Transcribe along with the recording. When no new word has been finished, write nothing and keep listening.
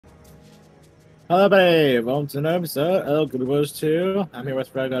Hello, everybody. Welcome to another episode of Good Wars 2. I'm here with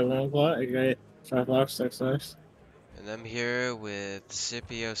Fred Godwin, aka Sharklock66. And I'm here with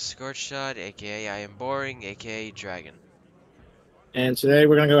Scipio Scorchshot, aka I Am Boring, aka Dragon. And today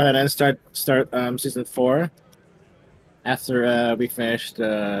we're gonna go ahead and start season 4 after we finished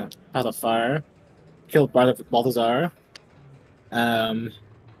Path of Fire, killed Balthazar, um,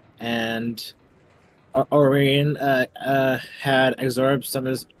 and Aurene had absorbed some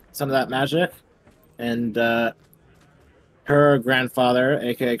of that magic, and her grandfather,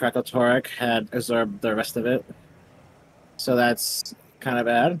 aka Krakatorik, had absorbed the rest of it. So that's kind of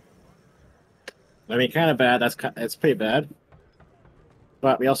bad. I mean, kind of bad. It's pretty bad.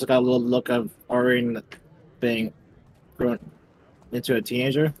 But we also got a little look of Aurene being grown into a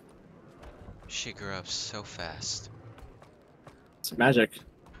teenager. She grew up so fast. It's magic.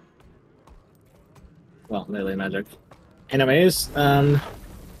 Well, literally magic. Anyways,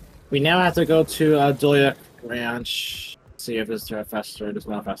 we now have to go to Dolia Ranch. See if it's a faster. There's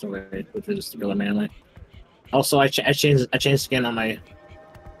not a faster way, which is just really manly. Also, I changed skin on my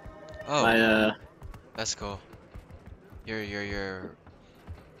Oh, that's cool.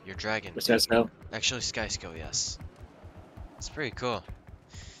 Your dragon. Skysko. Actually, Skysko, yes. It's pretty cool.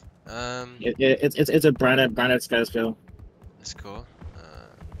 It's a branded Skysko. That's cool.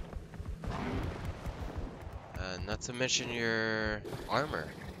 Not to mention your armor.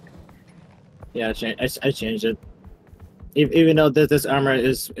 Yeah, I changed it. Even though this armor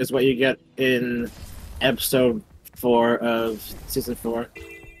is what you get in episode 4 of season 4. Of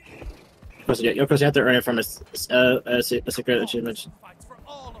course, you have to earn it from a secret achievement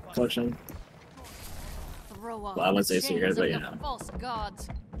collection. Well, I wouldn't say secret, but you know. False gods,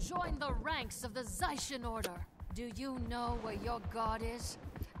 join the ranks of the Zaishan Order. Do you know where your god is?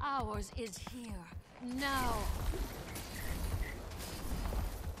 Ours is here, now.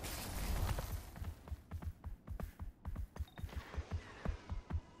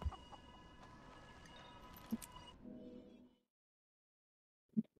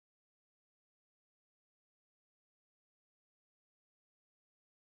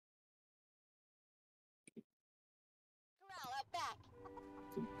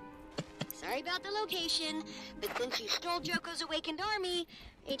 Sorry about the location, but since you stole Joko's awakened army,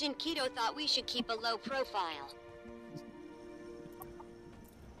 Agent Kido thought we should keep a low profile.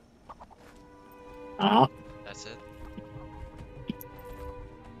 Aw. That's it.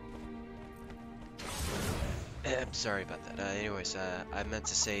 I'm sorry about that. Anyways, I meant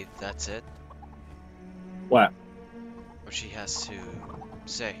to say that's it. What? What she has to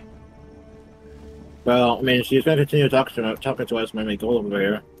say. Well, I mean, she's gonna continue talking to us when we go over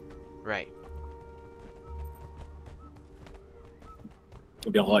here. Right.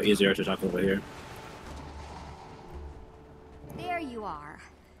 It'll be a lot easier to talk over here. There you are.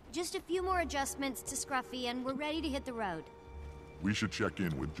 Just a few more adjustments to Scruffy and we're ready to hit the road. We should check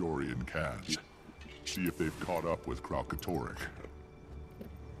in with Jory and Kaz. See if they've caught up with Krakatorik.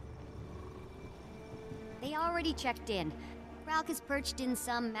 They already checked in. Kralk is perched in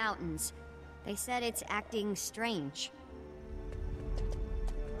some mountains. They said it's acting strange.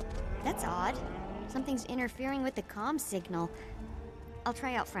 That's odd. Something's interfering with the comm signal. I'll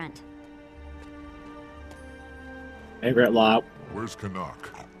try out front. Favorite lot. Where's Canuck?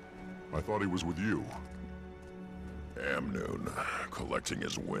 I thought he was with you. Amnoon, collecting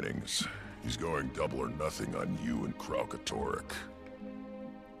his winnings. He's going double or nothing on you and Krakatorik.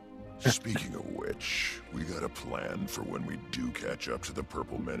 Speaking of which, we got a plan for when we do catch up to the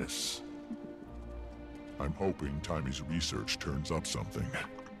Purple Menace. I'm hoping Taimi's research turns up something.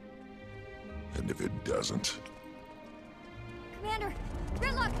 And if it doesn't... Commander!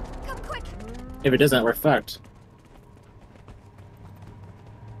 Gridlock! Come quick! If it doesn't, we're fucked.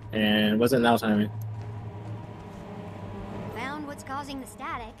 And what's it now, Taimi? Found what's causing the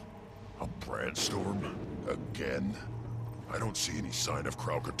static. A brandstorm? Again? I don't see any sign of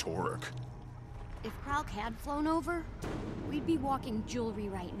Krakatorik. If Kralk had flown over, we'd be walking jewelry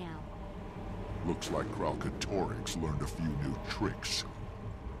right now. Looks like Kralkatorik's learned a few new tricks.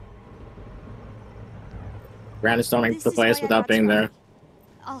 Brandstorming This the is place why I without got being Scruffy. there.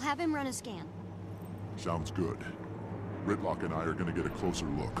 I'll have him run a scan. Sounds good. Gridlock and I are gonna get a closer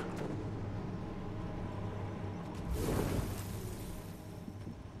look.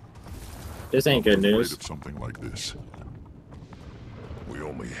 This ain't good Afraid news. of something like this. We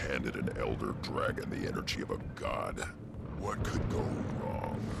only handed an Elder Dragon the energy of a god. What could go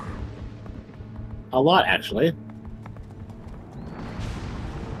wrong? A lot, actually.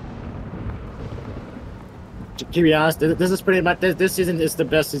 To be honest, this is pretty much this season is the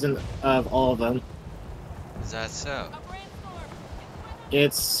best season of all of them. Is that so?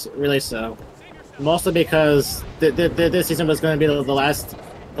 It's really so. Mostly because this season was going to be the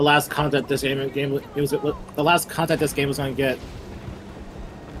last content this game it was the last content this game was going to get.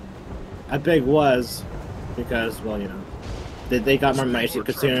 A big was because, well, you know, they got more money to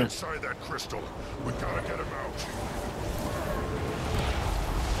consume. Inside that crystal. We gotta get him out.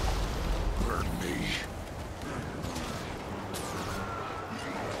 Burn me.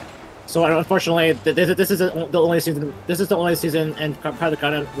 So unfortunately, this is the only season. This is the only season and probably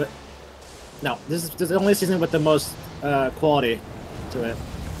content with. No, this is the only season with the most quality to it.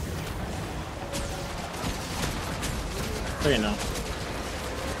 So you know,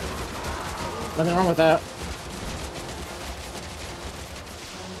 nothing wrong with that.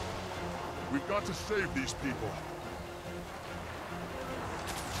 We've got to save these people.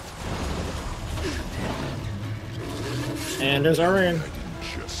 And there's Orion. I didn't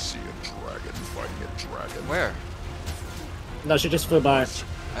just see a dragon fighting a dragon. Where? No, she just flew by.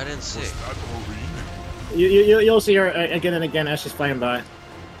 I didn't see. Was that Maureen? You'll see her again and again as she's flying by.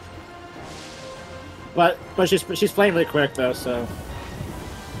 But she's flying really quick though, so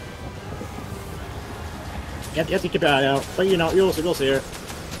you have to keep an eye out. But you know, you'll see her.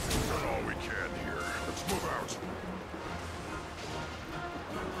 Done all we can here. Let's move out.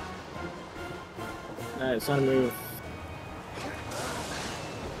 Alright, it's on the move.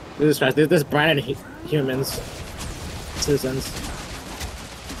 This branded humans, citizens.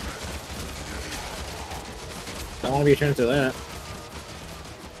 Don't want to be turned to that.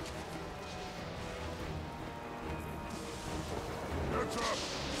 Heads up.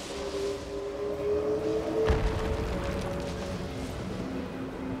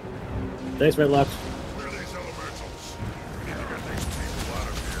 Thanks, Red Left. Clear these elementals. We need to get these people out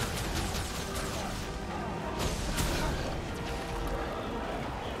of here.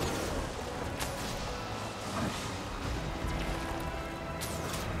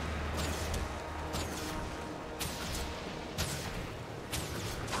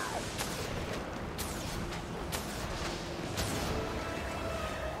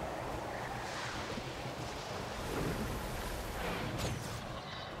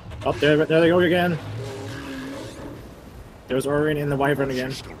 Oh, there they go again. There's Orion and the Wyvern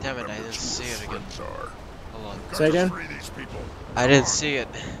again. Damn it, I didn't see it again. Hold on. Say again? Free these people. I didn't see it.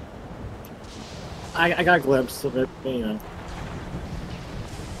 I got a glimpse of it, but, you know.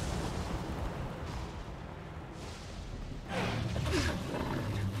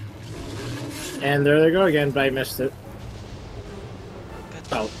 And there they go again, but I missed it.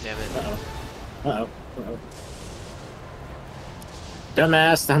 God Oh. damn it. Uh-oh. Uh-oh.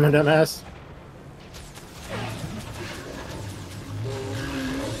 Dumbass, I'm a dumbass.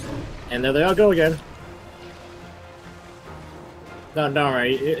 And there they all go again. No, don't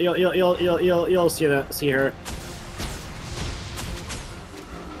worry. You'll see her.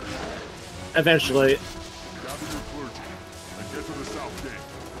 Eventually. Gather your clergy and get to the south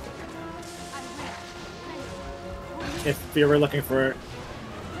gate. If you were looking for her.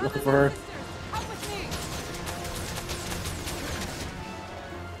 Looking for her. Up with me.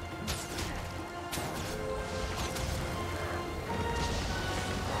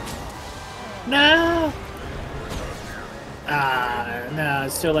 No! No,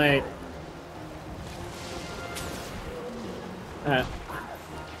 it's too late. Alright,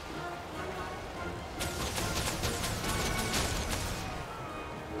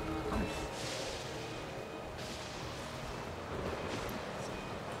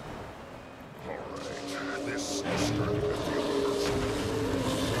 this is starting to feel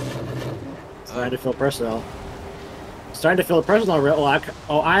personal. Starting to feel personal. Starting to feel personal, real.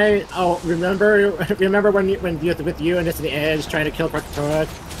 Remember when you with you and Destiny Edge trying to kill Krakatoa?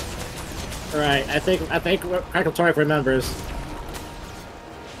 Right, I think Krakatoa remembers.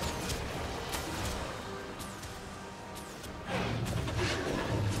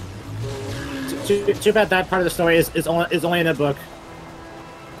 Too bad that part of the story is only in a book.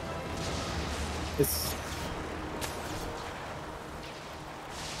 It's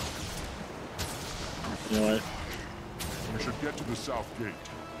you know what? We should get to the south gate.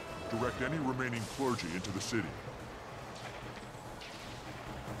 Direct any remaining clergy into the city.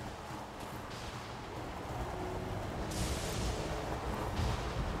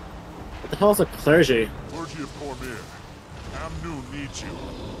 What the hell is a clergy? Clergy of Cormyr. Amnu needs you.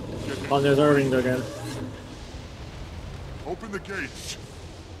 Get Oh, there's Irving again. Open the gates.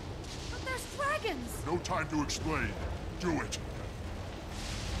 But there's dragons. No time to explain. Do it.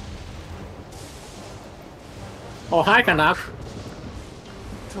 Oh, hi, Kanak.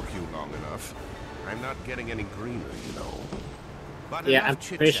 Took you long enough. I'm not getting any greener, you know. But Yeah, enough I'm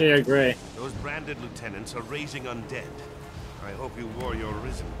chit-chat. pretty sure you agree. Those branded lieutenants are raising undead. I hope you wore your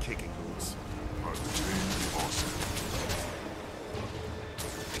risen kicking boots. Untamed awesome.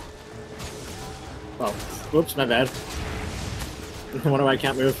 Oh, oops, my bad. I wonder why I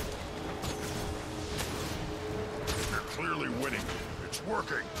can't move. You're clearly winning. It's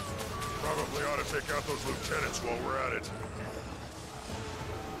working. Probably ought to take out those lieutenants while we're at it.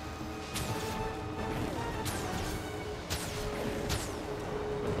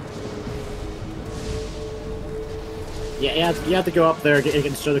 Yeah, you have to go up there and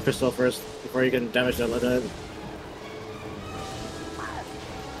destroy the crystal first before you can damage it.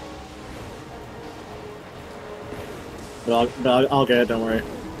 But I'll get it, don't worry.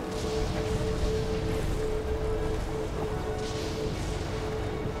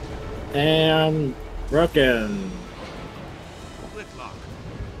 And broken. Whitlock,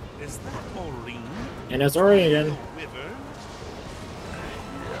 is that Aurene? And it's Ori again. Wyvern?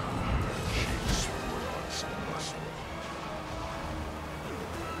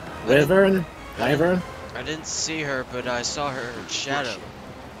 Wyvern? Wyvern? I didn't see her, but I saw her shadow.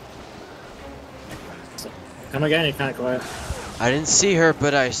 Come again, you're kinda quiet. I didn't see her,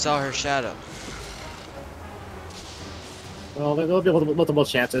 but I saw her shadow. Well, there'll be multiple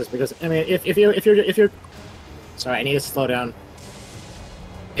chances because I mean, if you're, sorry, I need to slow down.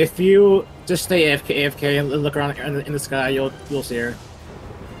 If you just stay AFK and look around in the sky, you'll see her.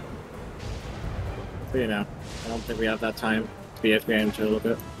 But you know, I don't think we have that time to be AFK until a little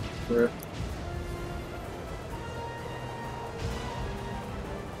bit for her.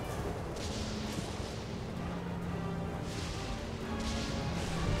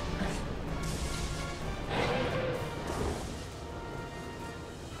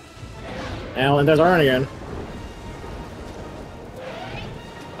 And there's Arn again.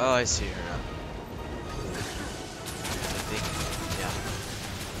 Oh, I see her now. I think, yeah.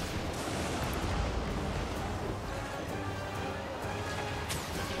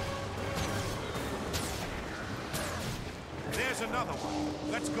 There's another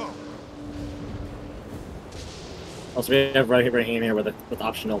one. Let's go. Also, we have Raheem here with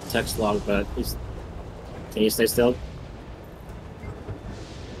optional text log, but can you stay still?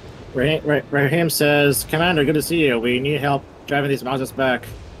 Raheem says, Commander, good to see you. We need help driving these monsters back.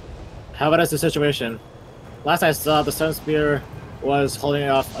 How about the situation? Last I saw, the Sun Spear was holding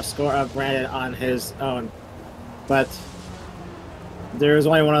off a score of Brandon on his own. But there is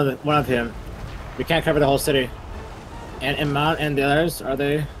only one of him. We can't cover the whole city. And Iman and the others, are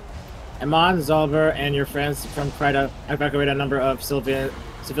they? Iman, Zolver, and your friends from Kryta evacuated a number of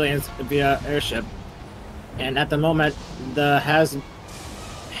civilians via airship. And at the moment, the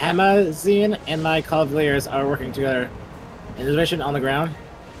Hamazine and my Cavaliers are working together. Is the mission on the ground?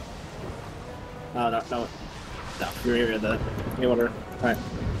 Oh, no. You're the order. Alright.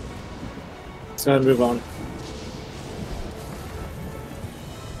 Let's go ahead and move on.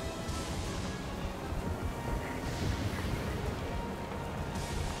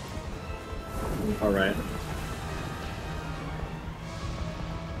 Alright.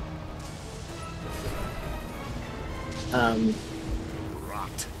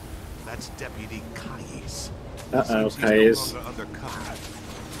 Rot. That's Deputy Caius. Uh-oh, Seems he's Caius. no longer undercover.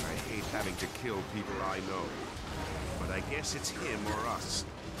 I hate having to kill people I know. But I guess it's him or us.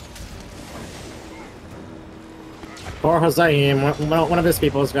 Poor Hosaim, one of his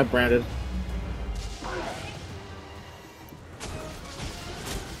people has got branded.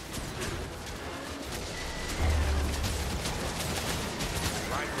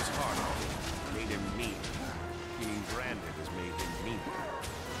 Life was hard. Made him mean. Being branded has made him mean.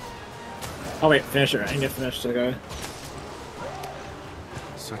 Oh wait, finish it. I need to finish the guy.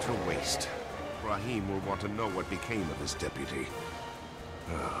 Such a waste. Rahim will want to know what became of his deputy.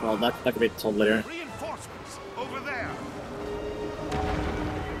 Well, that could be told later. Reinforcements! Over there!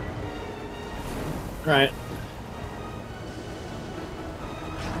 Right.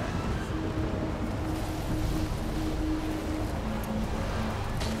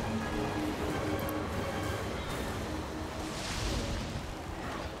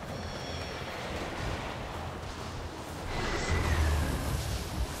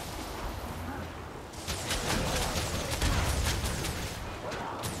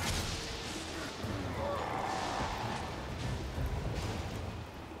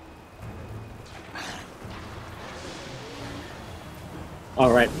 Oh,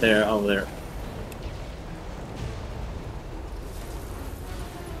 right there, over there.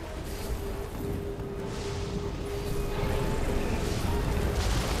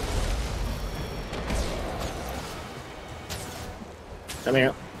 Come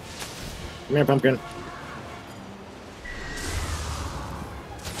here. Come here, pumpkin.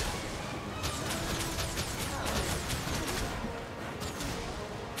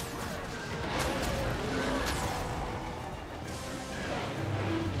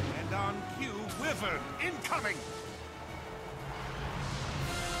 coming!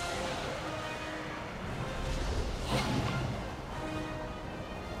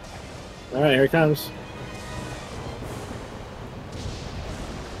 All right, here he comes.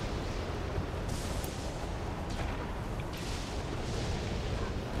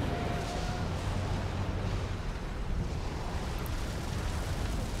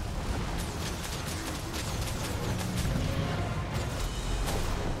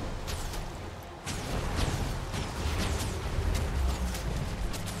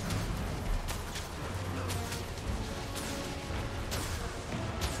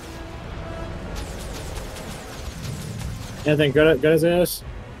 Anything good as this?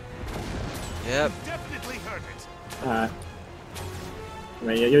 Yep. Definitely heard it. Alright. I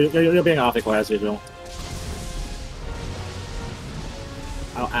mean, you're being awfully quiet as usual.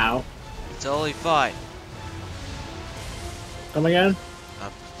 Ow, ow. Totally fine. Come again?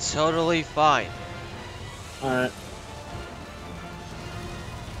 I'm totally fine. Alright.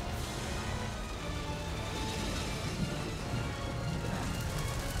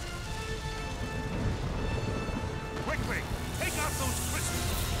 Quickly, take out those crystals.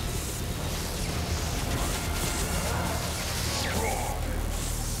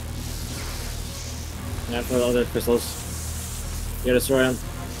 Yeah, put all the crystals. You gotta destroy them.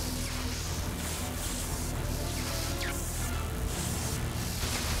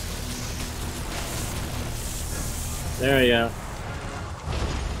 There you go.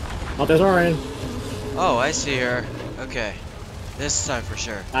 Oh, there's Orin. Oh, I see her. Okay. This time for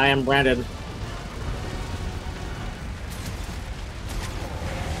sure. I am branded.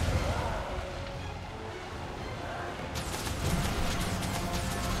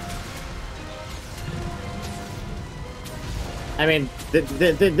 I mean,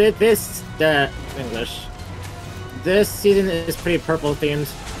 this English. This season is pretty purple themed,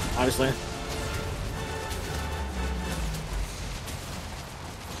 obviously.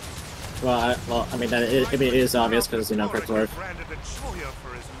 Well, I mean, it is obvious because, you know, Cryptdwarf. Branded a Choya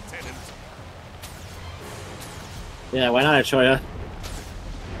for his lieutenant. Yeah, why not a Choya?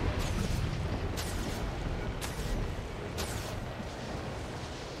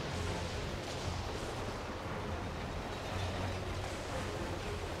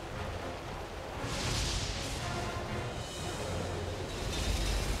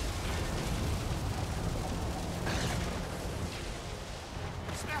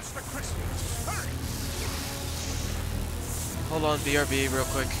 Snatch the crystals. Hurry! Hold on, BRB, real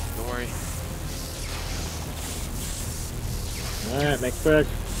quick. Don't worry. Alright, make it quick.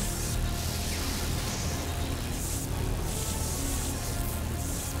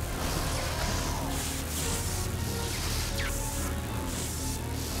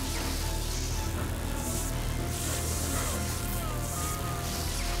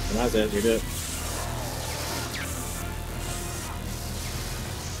 And that's it, you good.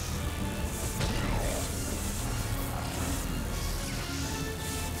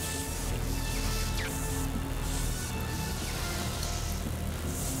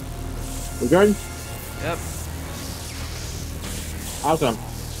 We good? Yep. Awesome.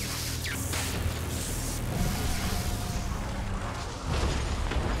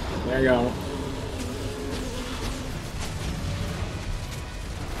 There you go.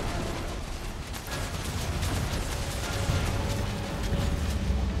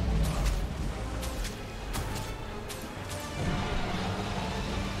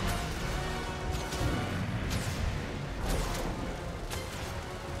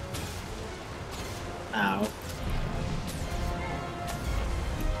 Ow. I'm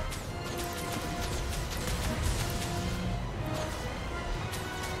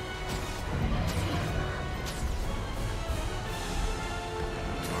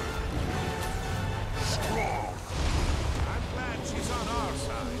glad she's on our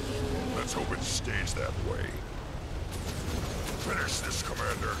side. Let's hope it stays that way. Finish this,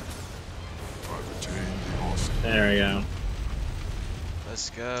 Commander. I've attained the awesome There we go. Let's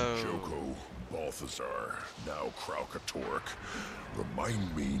go. Joko, Balthazar, now Kralkatork.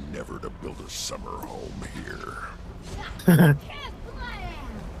 Remind me never to build a summer home here.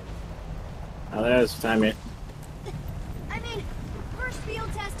 Oh, there's Timmy. I mean, first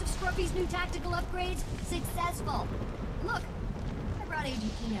field test of Scruffy's new tactical upgrades, successful. Look, I brought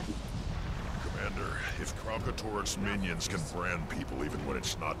Agent Kino. Commander, if Kralkatork's minions can brand people even when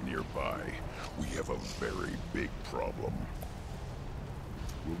it's not nearby, we have a very big problem.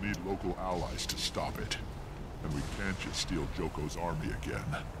 We'll need local allies to stop it. And we can't just steal Joko's army again.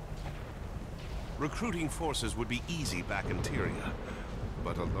 Recruiting forces would be easy back in Tyria.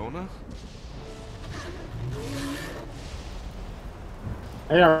 But Alona?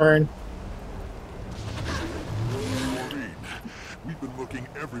 Hey, Aaron. been looking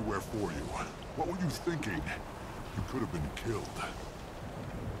everywhere for you. What were you thinking? You could have been killed.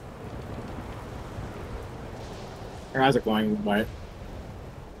 Her eyes are glowing white.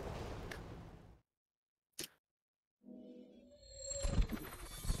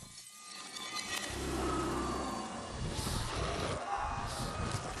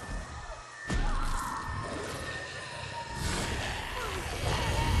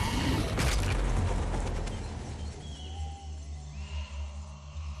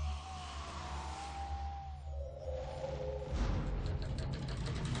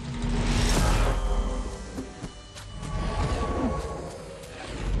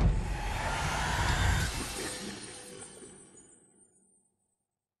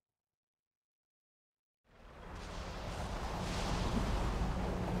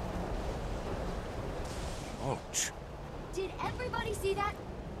 Ouch. Did everybody see that?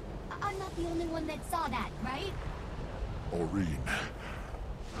 I'm not the only one that saw that, right? Aurene.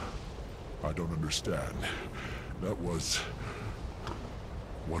 I don't understand. That was...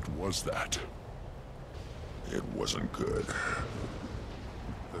 What was that? It wasn't good.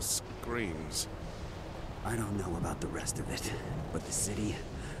 The screams. I don't know about the rest of it, but the city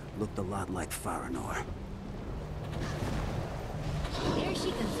looked a lot like Faranor. There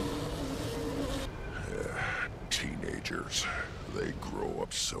she goes. Teenagers. They grow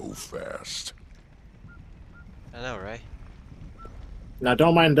up so fast. I know, right? Now,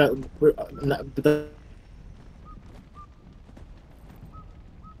 don't mind the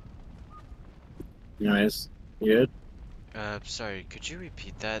Anyways, you good? Sorry, could you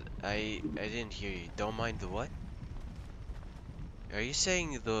repeat that? I didn't hear you. Don't mind the what? Are you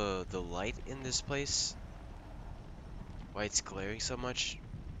saying the light in this place? Why it's glaring so much?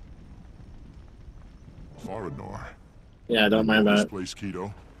 Faranor. Yeah, don't mind This that. place,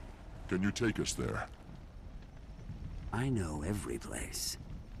 Kido. Can you take us there? I know every place.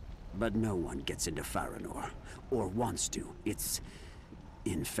 But no one gets into Faranor. Or wants to. It's...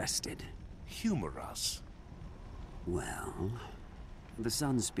 infested. Humor us. Well... the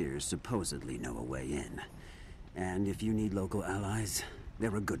Sunspears supposedly know a way in. And if you need local allies,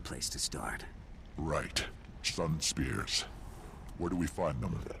 they're a good place to start. Right. Sun Spears. Where do we find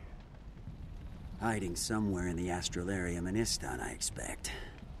them? Hiding somewhere in the Astralarium in Istan, I expect.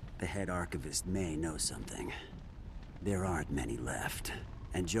 The head archivist may know something. There aren't many left,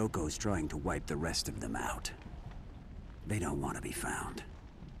 and Joko's trying to wipe the rest of them out. They don't want to be found.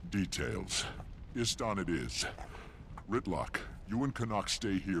 Details. Istan it is. Ritlock, you and Canuck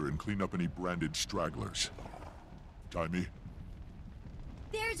stay here and clean up any branded stragglers. Taimi?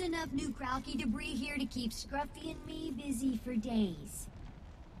 There's enough new Kralki debris here to keep Scruffy and me busy for days.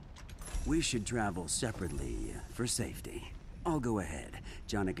 We should travel separately for safety. I'll go ahead.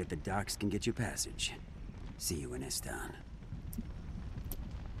 Jonik at the docks can get you passage. See you in Istan.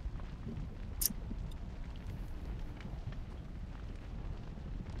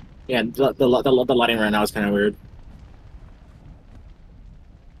 Yeah, the lighting right now is kind of weird.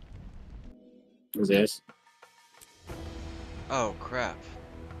 What's this? Oh crap.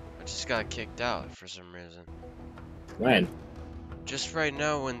 I just got kicked out for some reason. When? Just right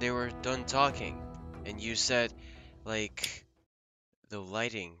now when they were done talking. And you said, like, the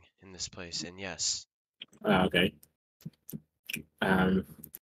lighting in this place, and yes. Okay.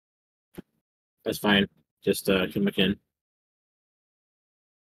 That's fine. Just come back in.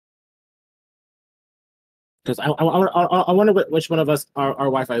 Because I wonder which one of us our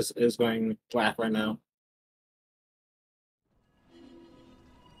Wi-Fi is going black right now.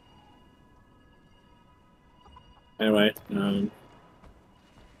 Anyway,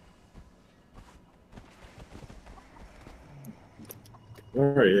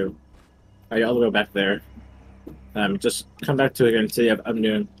 where are you? Are you all the way back there? Just come back to it and see what I'm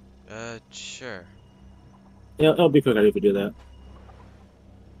doing. Sure. Yeah, it'll be quicker if you do that.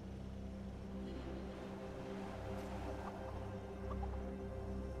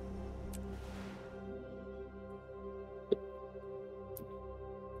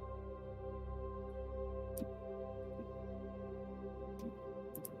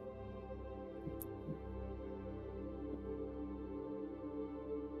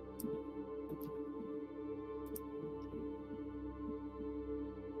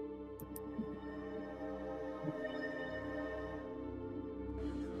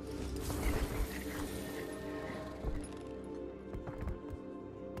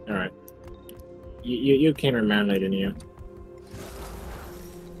 Alright. You came in manly, didn't you?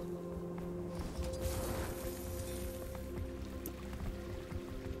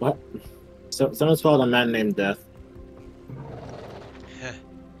 What? So someone's called a man named Death.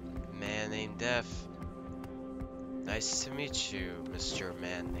 Man named Death. Nice to meet you, Mr. just your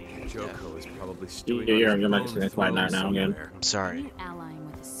man named Joko is probably stewing You're on his Mexican bones fine now again. somewhere. I'm sorry. You allying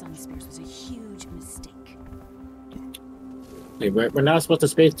with the Sun Spears was a huge mistake. Hey, we're now supposed to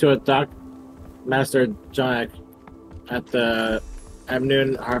speak to a Dock Master Jonik at the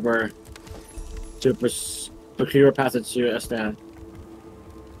Amnoon Harbor to procure passage to Estan.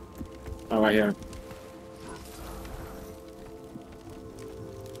 Oh, right here.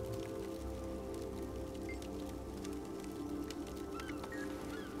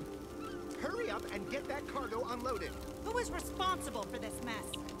 Hurry up and get that cargo unloaded. Who is responsible for this mess?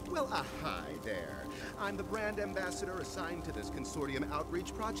 Well, hi there. I'm the brand ambassador assigned to this consortium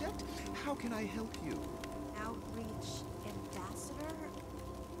outreach project. How can I help you? Outreach ambassador?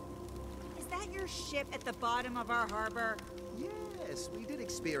 Is that your ship at the bottom of our harbor? Yes, we did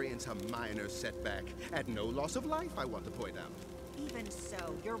experience a minor setback. At no loss of life, I want to point out. Even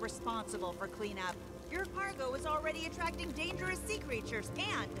so, you're responsible for cleanup. Your cargo is already attracting dangerous sea creatures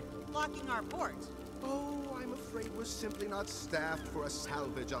and blocking our port. Oh, I'm afraid we're simply not staffed for a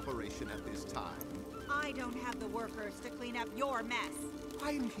salvage operation at this time. I don't have the workers to clean up your mess.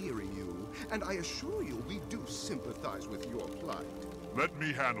 I'm hearing you, and I assure you we do sympathize with your plight. Let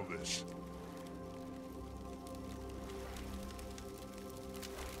me handle this.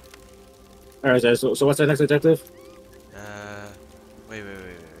 Alright, guys, so what's our next objective? Wait.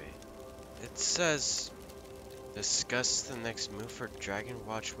 It says, discuss the next move for Dragon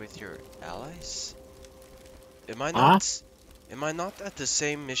Watch with your allies? Am I not at the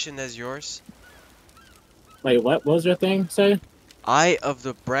same mission as yours? Wait, what was your thing say? Eye of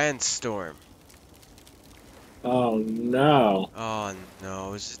the Brandstorm. Oh no. Oh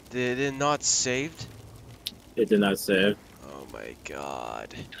no, is it not saved? It did not save. Oh my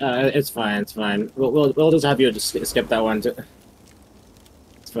god. It's fine, it's fine. We'll just have you just skip that one.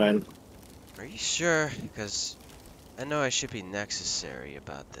 It's fine. Are you sure? Because I know I should be necessary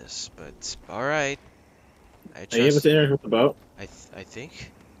about this, but alright. Are you able to enter the boat? I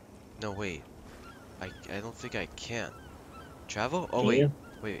think? No, wait. I don't think I can. Travel? Oh, wait.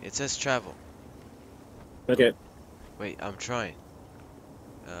 Wait, it says travel. Okay. Wait, I'm trying.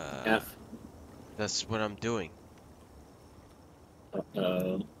 F. That's what I'm doing.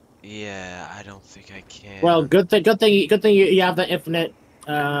 Uh-oh. Yeah, I don't think I can. Well, good thing you have that infinite,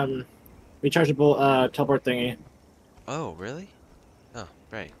 rechargeable, teleport thingy. Oh, really? Oh,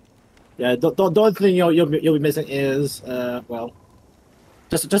 right. Yeah, the only thing you'll be missing is, well,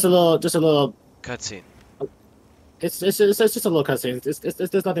 just a little cutscene. It's just a little cutscene.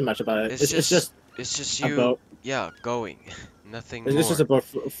 There's nothing much about it. It's just you. boat. Yeah, going. Nothing It's more. just a boat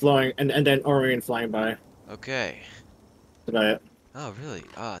flowing and then Orion flying by. Okay. That's about it. Oh, really?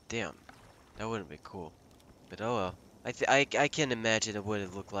 Ah, damn. That wouldn't be cool. But oh well. I can imagine what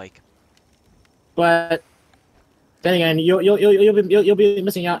it looked like. But then again, you'll be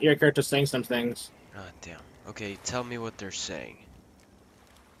missing out your character saying some things. Ah, damn. Okay, tell me what they're saying.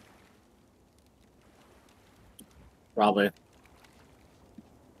 Probably.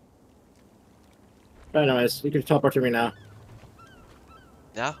 But anyways, you can teleport to me now.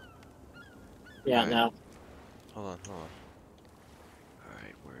 Now? Yeah, Alright. now. Hold on.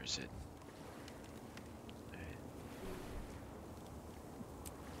 Alright, where is it?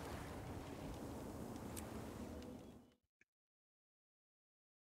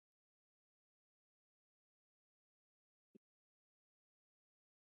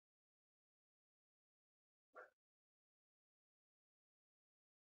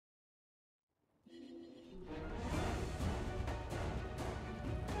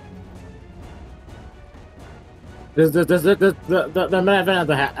 The main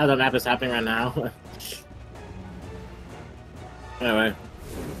event of the map is happening right now. Anyway.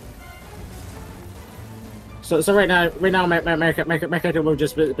 So right now my character will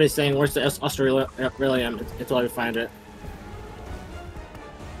just be saying where's the Australium until I find it.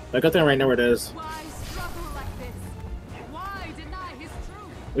 But good thing right now where it is. Why struggle like this? Why deny his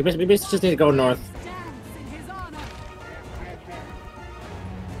truth? We basically just need to go north. Stands in his honor.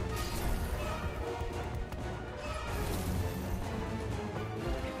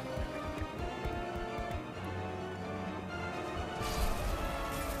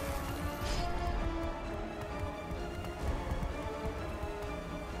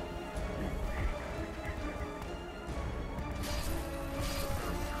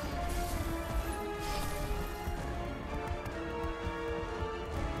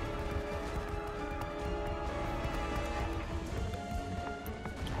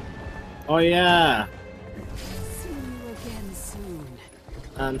 Oh yeah. See you again soon.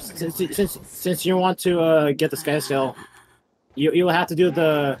 Since you want to get the sky sail, you will have to do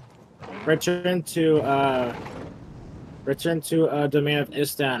the return to Return to Domain of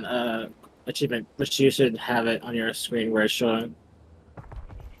Istan achievement, which you should have it on your screen where it's showing.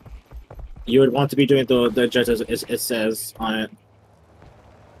 You would want to be doing the just as it says on it.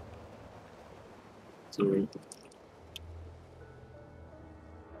 So,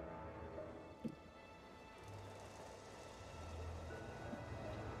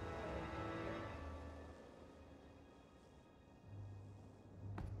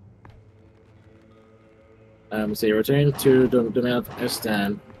 so you're returning to the Domain of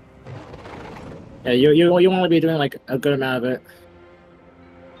Istan. Yeah, you want to be doing like a good amount of it,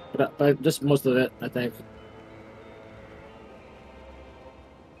 but just most of it, I think.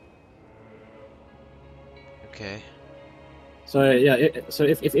 Okay. So yeah, so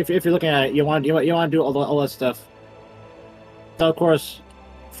if you're looking at it, you want to do all that stuff. So of course,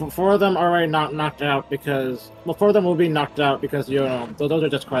 four of them are already knocked out because four of them will be knocked out because those are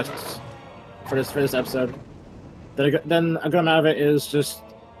just quests for this episode. Then a good amount of it is just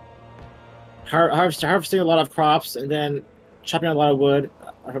harvesting a lot of crops and then chopping a lot of wood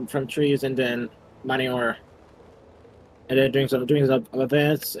from trees and then mining ore. And then doing some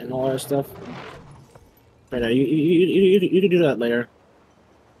events and all that stuff. Right now, you can do that later.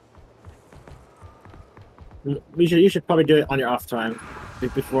 You should probably do it on your off time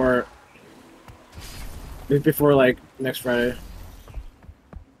before like next Friday.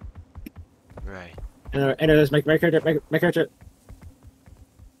 Right. Anyways, my character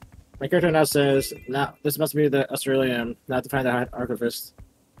now says, "Now this must be the Australian, not to find the archivist."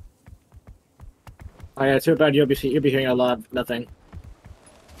 Oh yeah, too bad you'll be hearing a lot of nothing.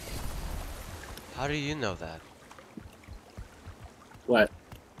 How do you know that? What?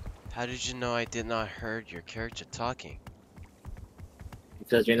 How did you know I did not heard your character talking?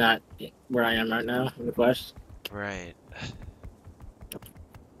 Because you're not where I am right now in the quest. Right.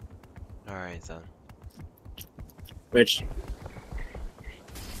 Alright then. Which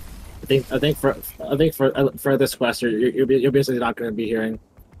I think for this quest, you're basically not going to be hearing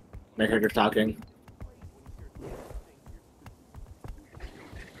my character talking.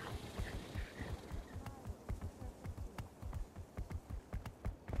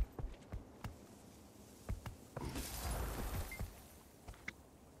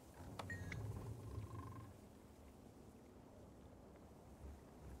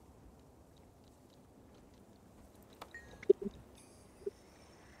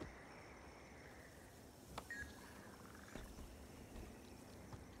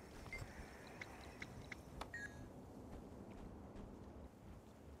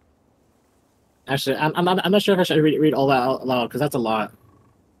 Actually, I'm not sure if I should read all that out loud because that's a lot.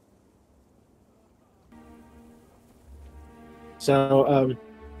 So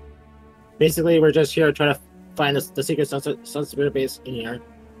basically, we're just here trying to find the secret Sunspirit base in here,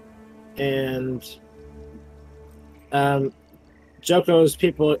 and Joko's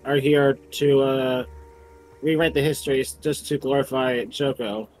people are here to rewrite the history just to glorify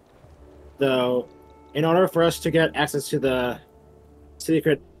Joko. Though, in order for us to get access to the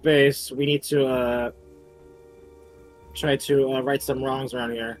secret base, we need to try to right some wrongs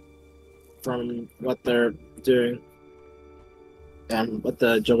around here from what they're doing and what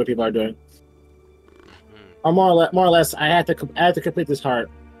the Joko people are doing. Or more or less, I had to complete this heart,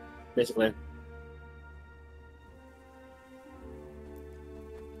 basically.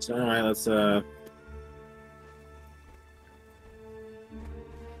 So anyway, let's do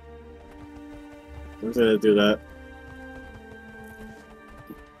that.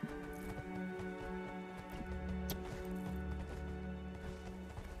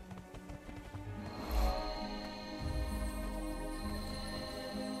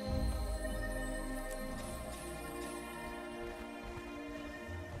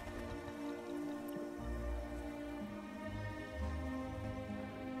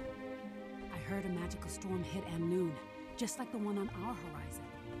 I heard a magical storm hit Amnoon, just like the one on our horizon.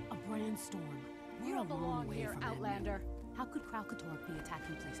 A brand storm. We're a long way from Outlander. How could Kralkatorp be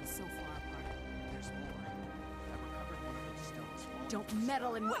attacking places so far apart? There's more. I recovered one of those stones. Don't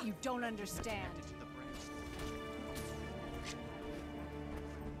meddle in what you don't understand.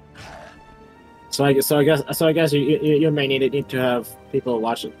 So I guess you may need to have people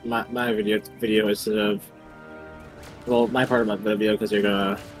watch my video instead of, well, my part of my video, because you're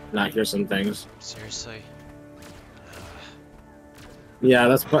gonna not hear some things. Seriously? Yeah,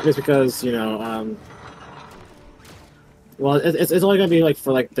 that's partly because, you know, well, it's only gonna be like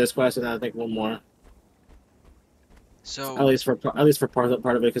for like this quest and I think one more. So at least for part of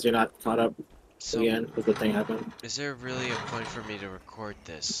it, because you're not caught up again because the thing happened. Is there really a point for me to record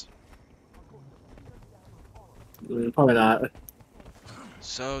this? Probably not.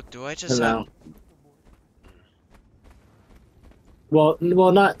 So do I just No.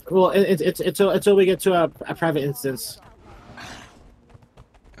 Not well. It's until we get to a private instance.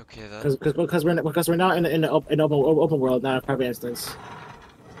 Okay, then. Because we're not in open world, not a private instance.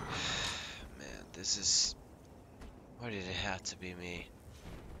 Man, this is. Why did it have to be me?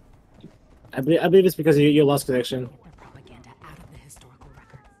 I believe it's because you lost connection.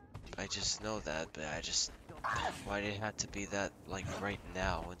 I just know that, but I just. Why did it have to be that like right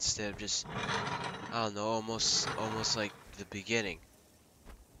now instead of just? I don't know, almost like the beginning.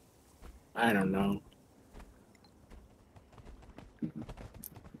 I don't know.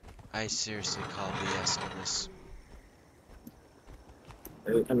 I seriously call BS on this.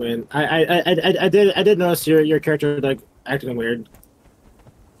 I mean, I did notice your character like acting weird.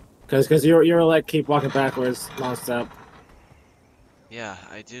 Cause you're like keep walking backwards nonstop. Yeah,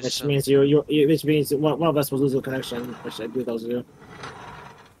 I do. Which means which means one of us will lose a connection, which I do those do.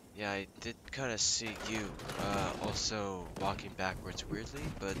 Yeah, I did kind of see you also walking backwards weirdly,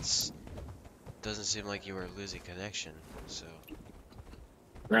 but doesn't seem like you were losing connection. So.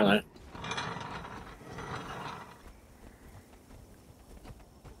 Really.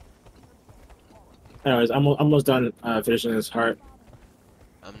 Anyways, I'm almost done finishing this heart.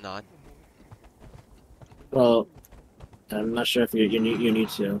 I'm not. Well, I'm not sure if you need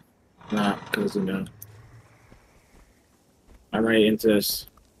to, not because I'm already into this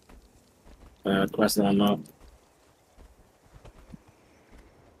quest that I'm up.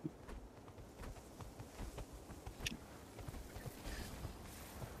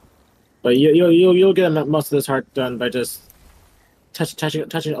 But you'll get most of this heart done by just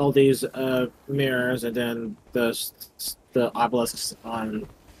touching all these mirrors and then the obelisks on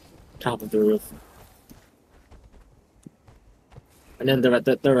top of the roof, and then the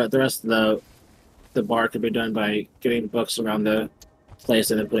rest of the bar could be done by getting books around the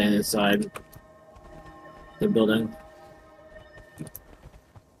place and then putting it inside the building.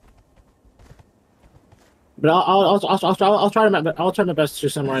 But I'll try my best to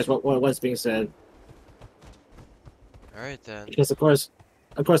summarize what's being said. All right then. Because of course,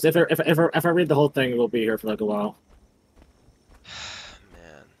 if I read the whole thing, we'll be here for like a while.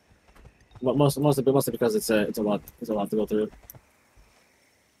 Man. But mostly because it's a lot to go through.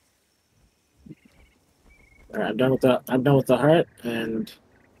 All right, I'm done with the heart, and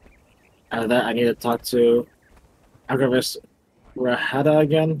out of that, I need to talk to Archivist Rahada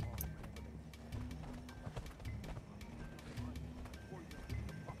again.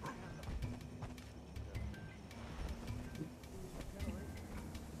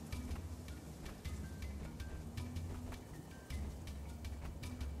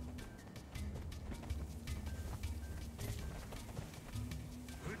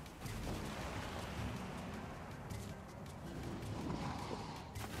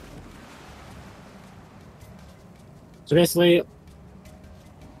 So basically,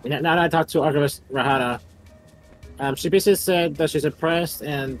 now that I talked to Archivist Rahada, she basically said that she's impressed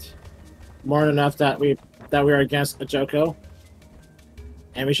and more than enough that we are against Ojoko,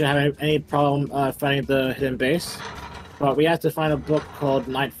 and we shouldn't have any problem finding the hidden base. But we have to find a book called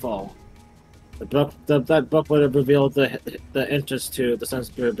Nightfall. That book would have revealed the entrance to the Sun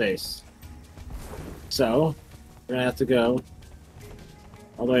Spirit base. So we're gonna have to go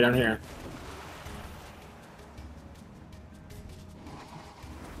all the way down here.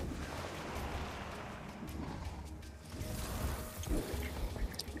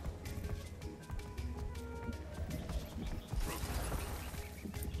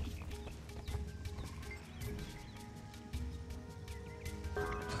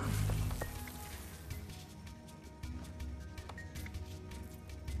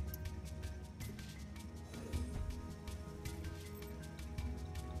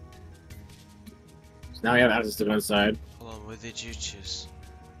 Now we have access to go inside. Hold on, what did you choose?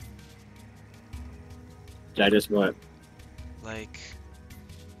 Did I just what? Like,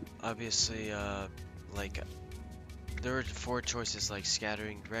 obviously, like, there were 4 choices, like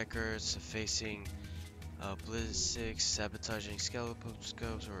scattering records, facing ballistics, sabotaging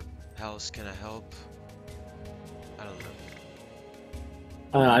skeletoscopes, or how else can I help? I don't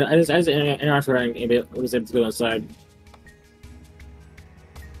know. I just interacted and I was able to go inside.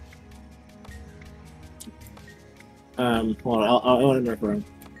 Hold on, I'll enter for him.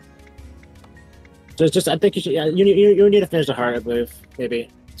 Just I think you should. Yeah, you need to finish the heart, I believe. Maybe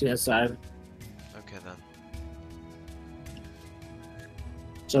to the inside. Okay then.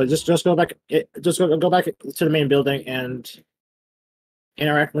 So just go back. Just go back to the main building and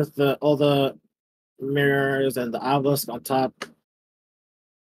interact with all the mirrors and the obelisk on top.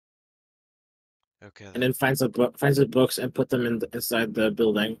 Okay. Then. And then find some books and put them inside the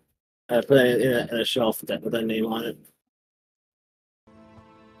building. Put it in a shelf with that name on it.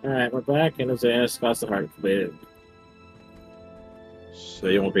 Alright, we're back, and it's a Scott's the heart completed. So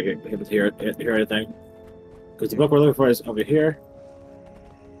you won't be able to hear anything. Because the book we're looking for is over here.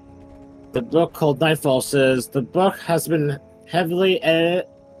 The book called Nightfall says the book has been heavily edited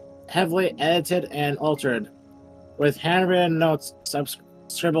and altered, with handwritten notes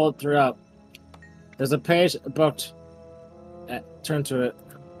scribbled throughout. There's a page booked. Turn to it.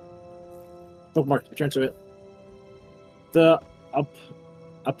 Bookmark. Turn to it. The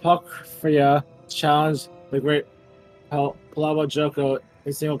Apocrypha challenged the great Palawa Joko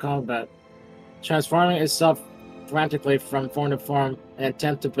in single combat, transforming itself frantically from form to form in an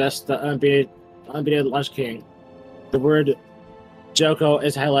attempt to best the unbeaten Lunch King. The word Joko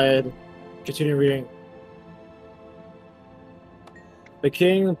is highlighted. Continue reading. The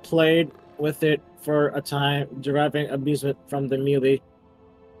king played with it for a time, deriving amusement from the melee,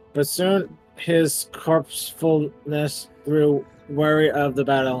 but soon his corpsefulness grew weary of the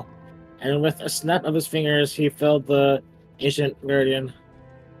battle, and with a snap of his fingers he felled the ancient guardian.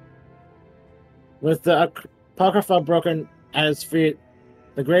 With the Apocrypha broken at his feet,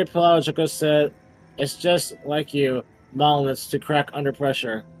 the great Palawa Joko said, "It's just like you, monoliths to crack under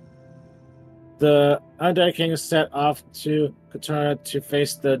pressure." The Undead King set off to Katara to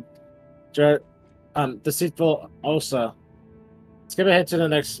face the deceitful Osa. Skip ahead to the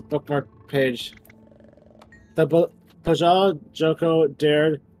next bookmark page. The Palawa Joko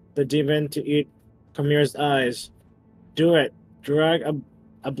dared the demon to eat Kamir's eyes. Do it. Drag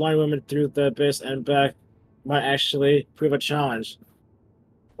a blind woman through the abyss and back might actually prove a challenge.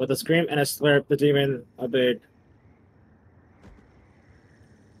 With a scream and a slurp, the demon obeyed.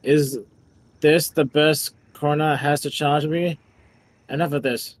 Is this the best Korna has to challenge me? Enough of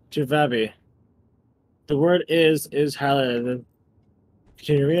this. To Vabi. The word is highlighted.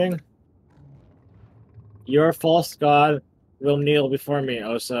 Continue reading. Your false god will kneel before me,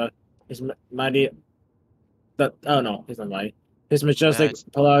 Osa. His mighty... oh no, he's not mighty. His majestic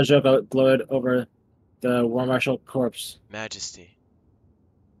Palawa Joko glowed over the War Marshal corpse. Majesty.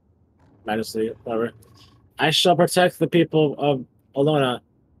 Majesty, whatever. I shall protect the people of Olona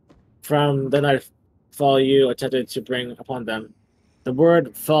from the nightfall you attempted to bring upon them. The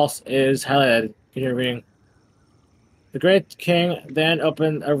word false is highlighted. Continue reading. The great king then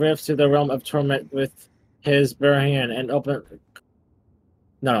opened a rift to the realm of torment with his bare hand and opened...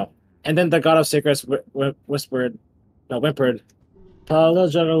 No. And then the god of secrets whimpered,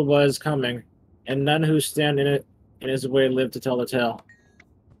 Palawa Joko was coming, and none who stand in his way live to tell the tale.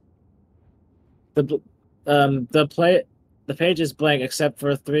 The page is blank except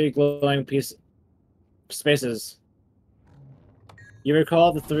for 3 glowing spaces. You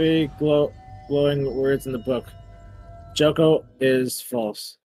recall the 3 glowing words in the book. Joko is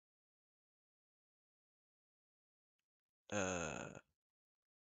false.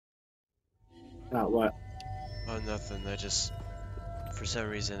 What? Oh, nothing. I just, for some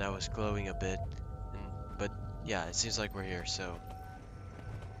reason, I was glowing a bit, but yeah, it seems like we're here. So.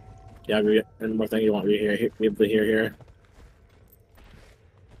 Yeah, and more thing you want to be able to hear here.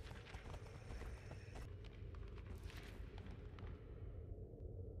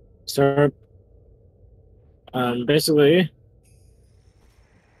 So, basically,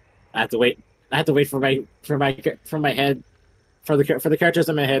 I have to wait. I have to wait for my head, for the characters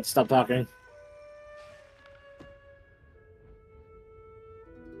in my head to stop talking.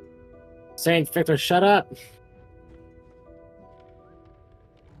 Saint Victor, shut up!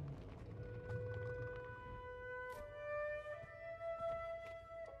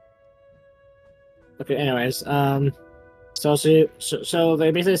 Okay, anyways, so they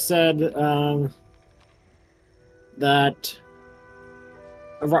basically said, that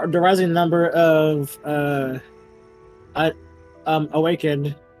the rising number of,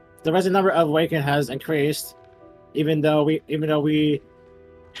 awakened, has increased, even though we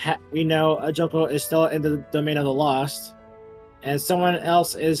know Joko is still in the domain of the lost, and someone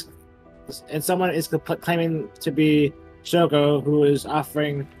is claiming to be Joko, who is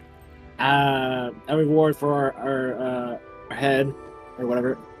offering a reward for our head or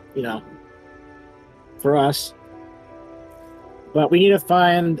whatever, for us. But we need to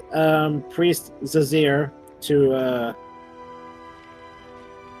find Priest Zazir to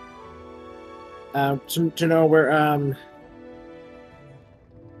know where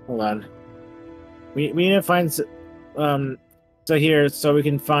hold on. We need to find Zahir so we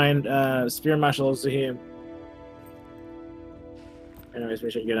can find Spear Marshal Zahir. Anyways,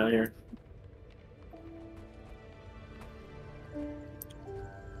 we should get out of here.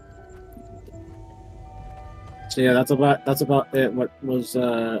 So yeah, that's about it. What was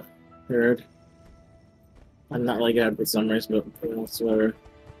heard. I'm not really good with summaries, but whatsoever.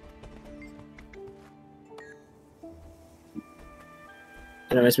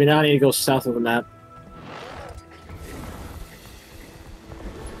 Anyways, we now need to go south of the map.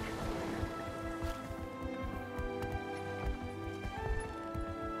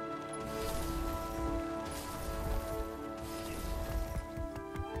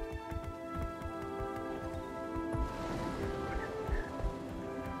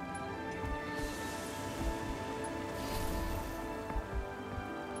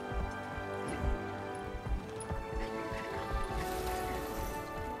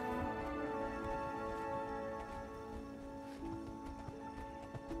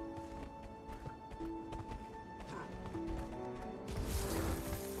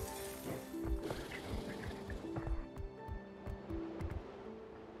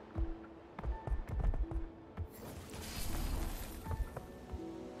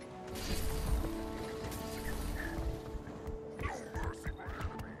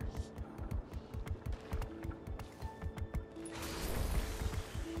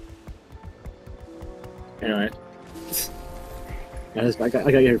 Anyway. I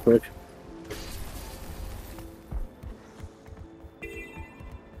gotta get here quick.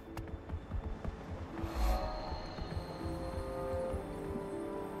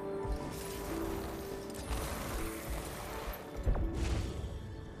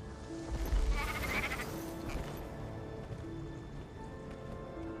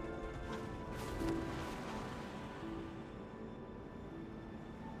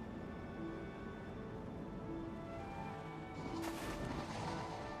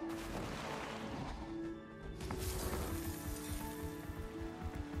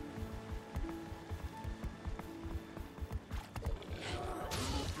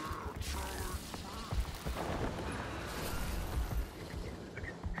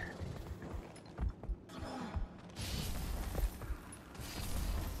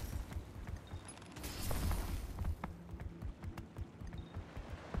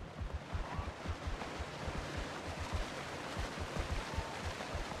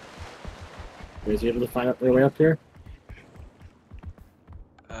 Is he able to find their way up here?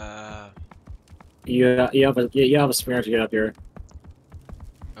 You have a spare to get up here.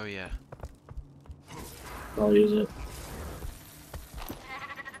 Oh yeah. I'll use it.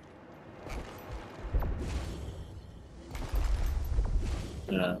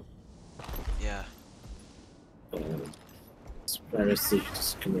 Yeah. Let's see.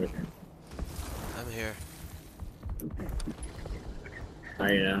 Just come over here. I'm here.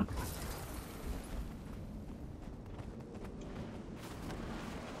 I know.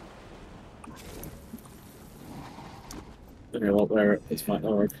 Okay, well, whatever. It's fine.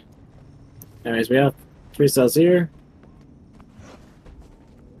 That'll work. Anyways, we have 3 cells here.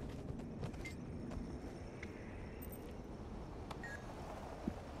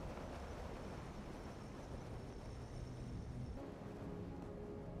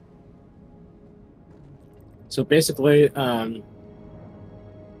 So basically, hold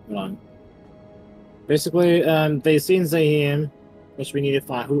on. Basically, they seen Zaheem, which we need to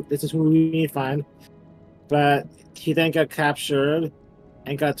find. This is who we need to find. But he then got captured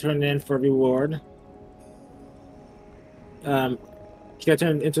and got turned in for reward. He got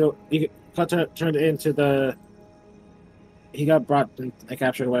turned into the. He got brought and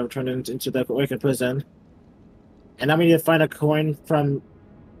captured, or whatever, turned into the Awakened prison. And now we need to find a coin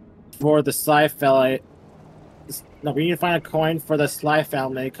for the Sly fella. No, we need to find a coin for the Sly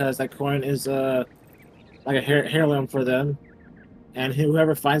family because that coin is like a heirloom for them. And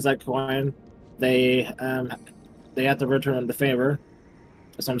whoever finds that coin, they have to return the favor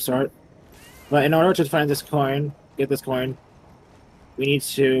of some sort. But in order to find this coin, get this coin, we need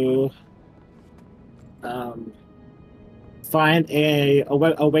to find a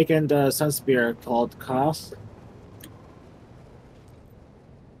awakened sun spear called Koss.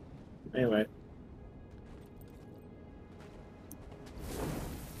 Anyway,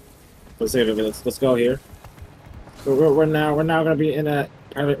 let's go here. We're now gonna be in a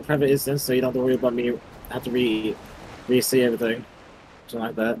private instance, so you don't have to worry about me have to re-see everything, something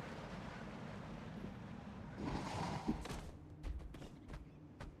like that.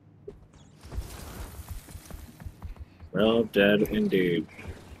 Well, dead indeed.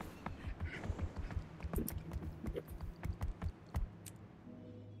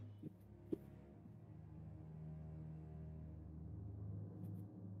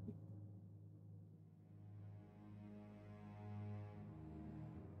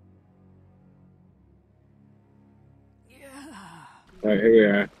 Alright, here we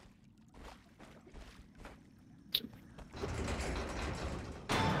are.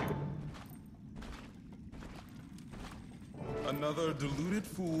 Another deluded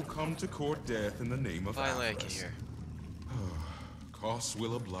fool come to court death in the name of Finally, I avarice. can hear. Koss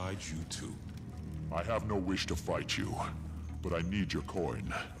will oblige you too. I have no wish to fight you, but I need your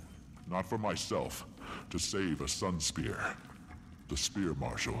coin. Not for myself, to save a Sun Spear. The Spear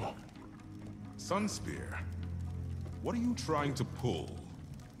Marshal. Sun Spear? What are you trying to pull?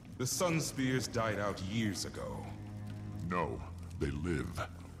 The Sun Spears died out years ago. No, they live.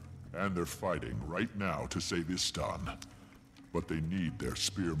 And they're fighting right now to save Istan. But they need their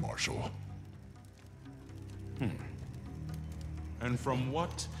Spear Marshal. And from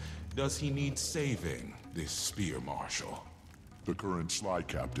what does he need saving, this Spear Marshal? The current Sly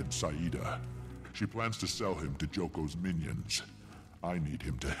Captain, Saida. She plans to sell him to Joko's minions. I need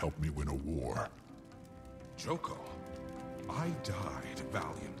him to help me win a war. Joko? I died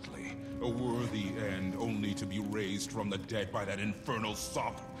valiantly, a worthy end only to be raised from the dead by that infernal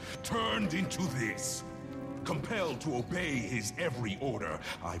sop, turned into this. Compelled to obey his every order,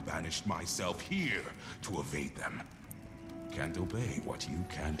 I banished myself here to evade them. Can't obey what you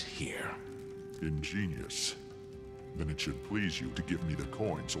can't hear. Ingenious. Then it should please you to give me the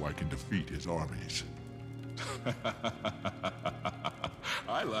coin so I can defeat his armies.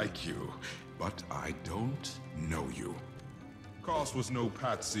 I like you, but I don't know you. Koss was no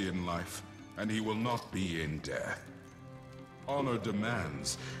patsy in life, and he will not be in death. Honor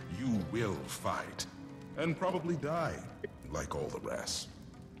demands you will fight, and probably die, like all the rest.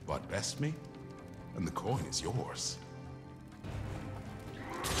 But best me, and the coin is yours.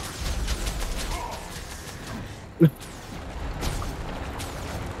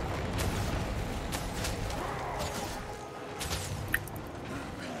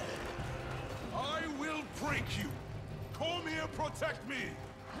 I will break you! Cormier, protect me!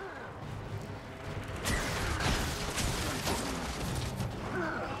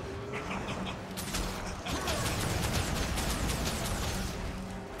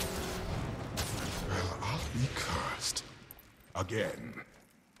 Well, I'll be cursed. Again.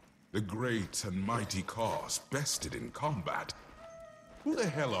 The great and mighty Koss bested in combat. Who the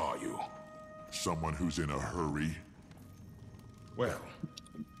hell are you? Someone who's in a hurry. Well,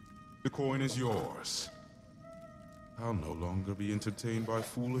 the coin is yours. I'll no longer be entertained by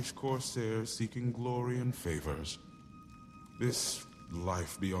foolish corsairs seeking glory and favors. This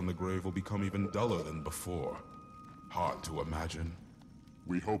life beyond the grave will become even duller than before. Hard to imagine.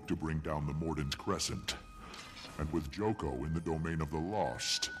 We hope to bring down the Morden's Crescent. And with Joko in the domain of the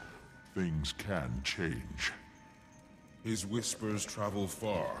lost, things can change. His whispers travel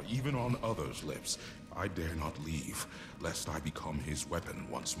far, even on others' lips. I dare not leave, lest I become his weapon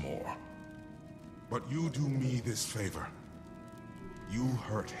once more. But you do me this favor. You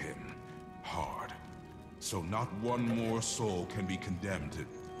hurt him hard, so not one more soul can be condemned to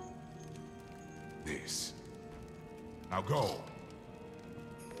this. Now go.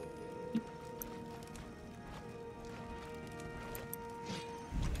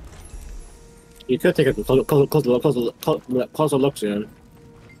 You could take a closer look soon.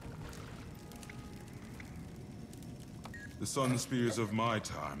 The Sun Spears of my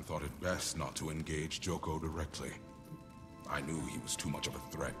time thought it best not to engage Joko directly. I knew he was too much of a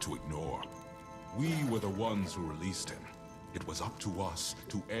threat to ignore. We were the ones who released him. It was up to us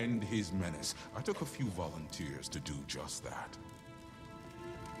to end his menace. I took a few volunteers to do just that.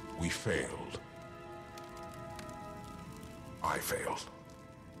 We failed. I failed.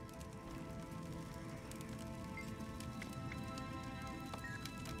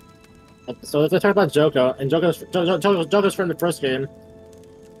 So let's talk about Joko, and Joko's from the first game,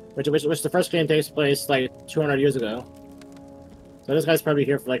 which the first game takes place like 200 years ago. So this guy's probably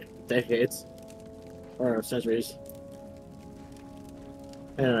here for like decades or centuries.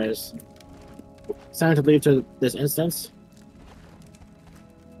 Anyways, it's time to leave to this instance,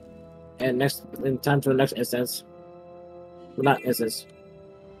 and time to the next instance. Well, not instance.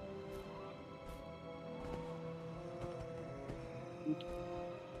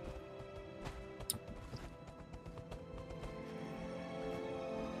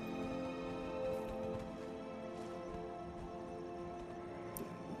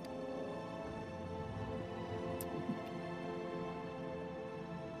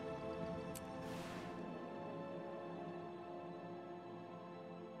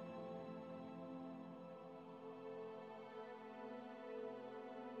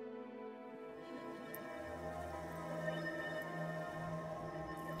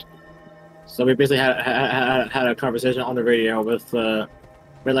 So we basically had a conversation on the radio with Red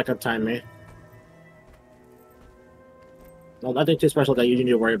Light Time Me. Well, nothing too special that you need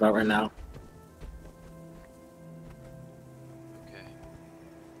to worry about right now.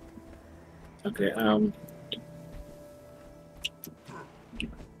 Okay. Okay.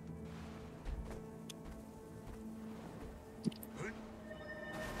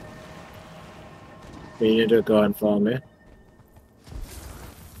 You need to go ahead and follow me.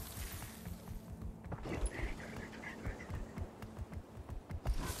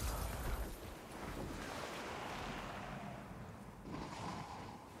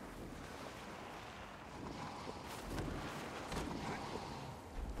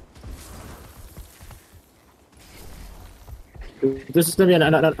 This is gonna be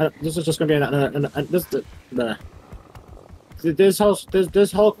this is just gonna be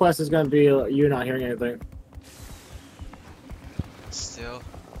this whole quest is gonna be you not hearing anything. Still?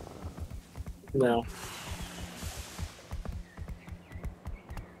 No.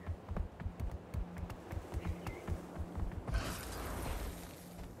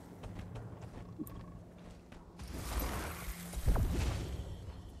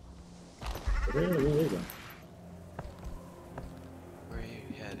 Where are you going? Where are you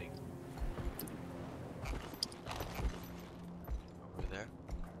heading? Over there?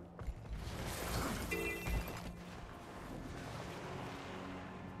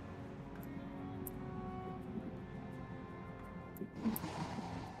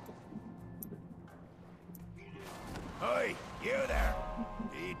 Hey, you there!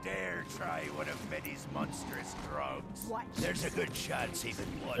 You dare try one of Meddy's monstrous drugs? What? There's a good chance even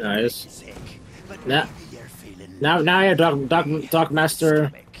one Nice. is sick. But Now, maybe you're feeling now I have Doc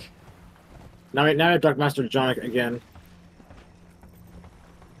Master. Now I have Doc Master John again.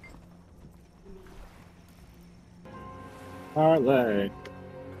 Parlay.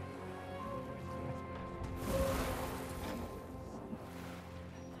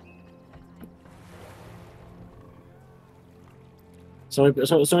 So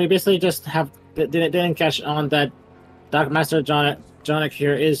we basically just didn't catch on that Doc Master Jonic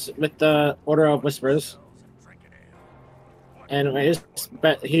here is with the Order of Whispers, and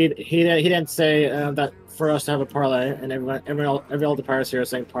he didn't say that for us to have a parlay, and every all the pirates here are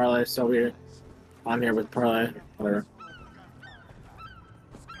saying parlay, so I'm here with parlay. Whatever.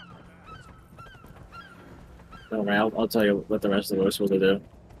 Don't worry, I'll tell you what the rest of the Whispers will do.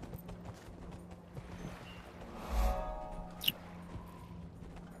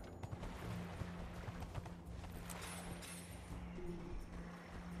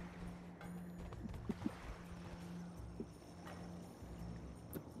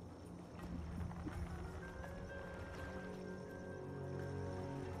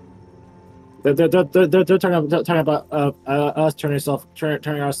 They're talking about us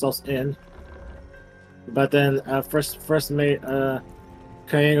turning ourselves in, but then first mate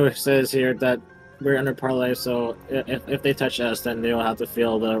Kayango says here that we're under parlay, so if they touch us, then they'll have to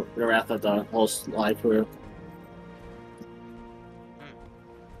feel the wrath of the whole Sly crew.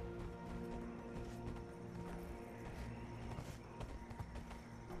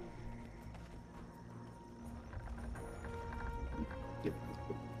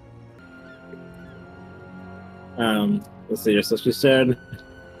 Let's see. So she said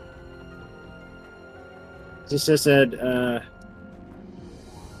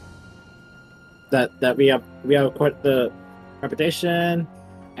that we have quite the reputation,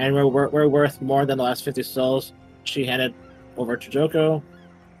 and we're worth more than the last 50 souls she handed over to Joko.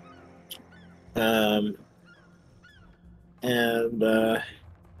 And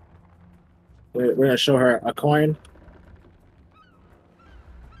we're gonna show her a coin.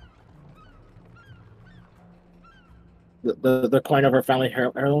 The coin of her family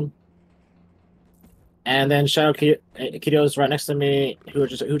heirloom. And then Shadow Kiddo's right next to me, who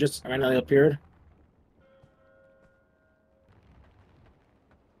just randomly appeared.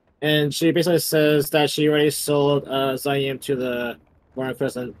 And she basically says that she already sold Zaim to the Warren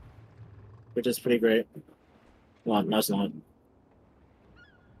Crescent, which is pretty great. Well, no, it's not.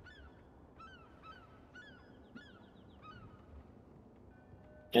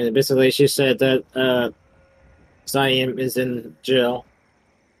 And basically, she said that Zaim is in jail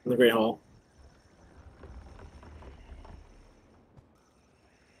in the Great Hall.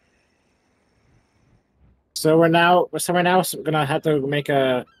 So we're now gonna have to make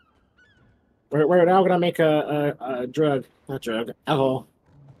a. We're now gonna make a alcohol.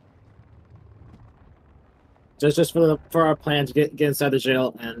 Just for our plan to get inside the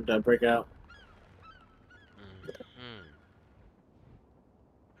jail and break out.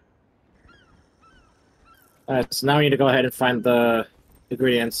 So now we need to go ahead and find the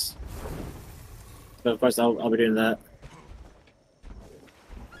ingredients. So of course I'll be doing that.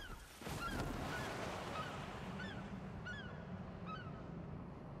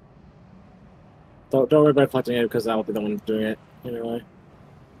 Don't worry about collecting it because I'll be the one doing it anyway.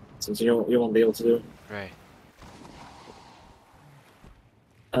 Since you won't be able to do. Right.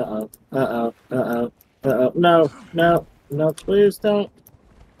 No, please don't.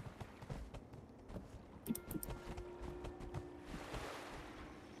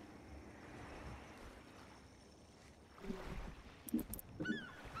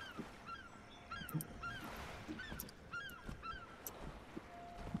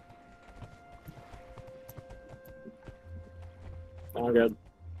 All good.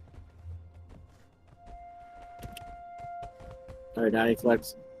 Alright, now you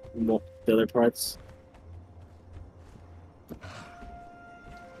collect the other parts.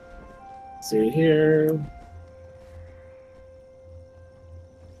 See here.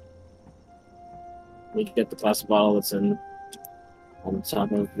 We get the plastic bottle that's on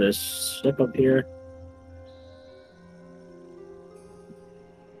top of this ship up here.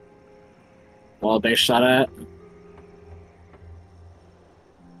 Wall base shot at.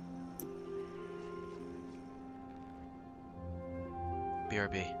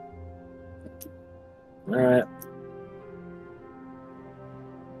 BRB. Alright.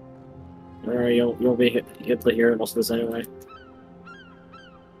 Alright, you'll be hit to hear most of this anyway.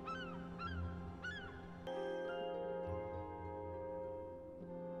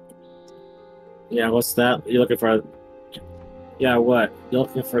 Yeah, what's that? You looking for? Yeah, what? You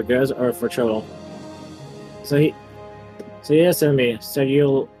looking for goods or for trouble? So he asked me. Said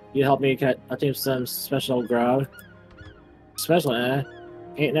you help me obtain some special grog. Special, eh?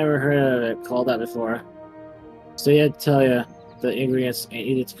 Ain't never heard of it called that before. So he'd tell you the ingredients ain't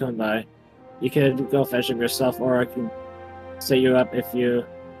easy to come by. You could go fetch them yourself, or I can set you up if you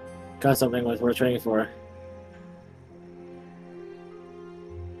got something worth trading for.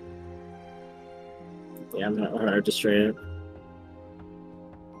 Yeah, I'm not hard to trade it.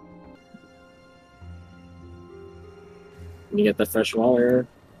 You get the fresh water.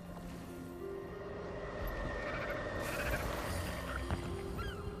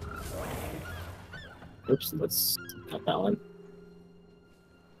 Oops, let's cut that one.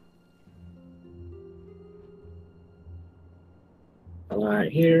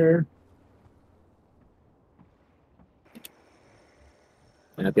 Alright, here.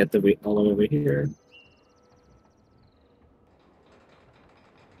 And I'll get the wheat all over here.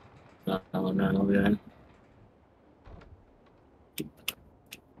 Oh no, yeah.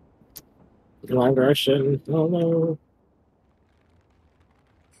 Wrong direction. Oh no.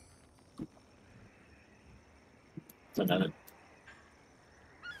 Another.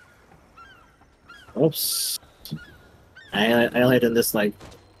 Oops. I only done this like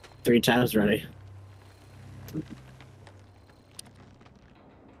 3 times already.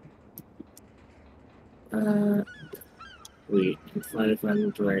 Wheat.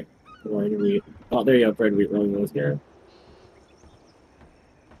 Find right. Wheat. Oh, there you go. Bread wheat rolling with here.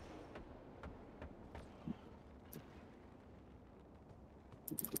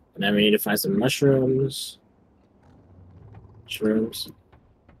 And then we need to find some mushrooms.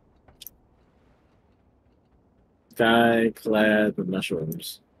 Guy clad with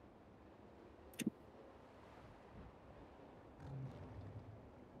mushrooms.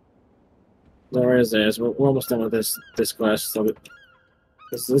 Where is this? We're almost done with this quest. So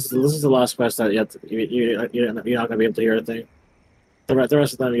this is the last quest that you're not gonna be able to hear anything. The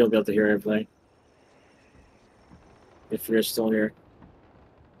rest of them you'll be able to hear everything. If you're still here.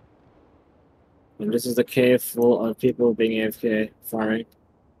 And this is the cave full of people being AFK farming.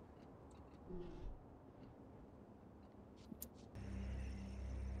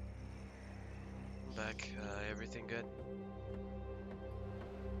 Back. Everything good?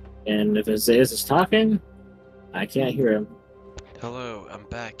 And if Isaias is talking, I can't hear him. Hello, I'm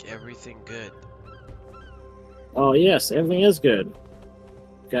back. Everything good? Oh yes, everything is good.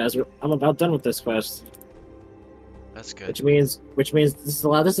 Guys, I'm about done with this quest. That's good. Which means this is the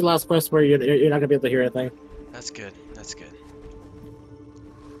last quest where you're not gonna be able to hear anything. That's good. That's good.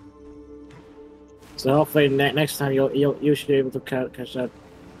 So hopefully next time you should be able to catch up.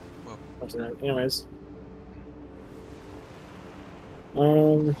 Well. Anyways,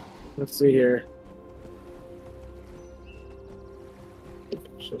 let's see here.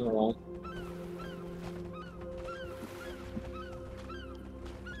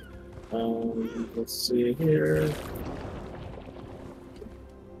 Let's see here.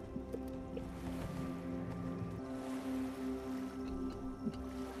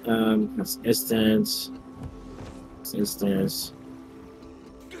 That's instance.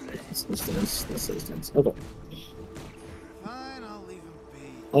 Okay. Fine, I'll leave him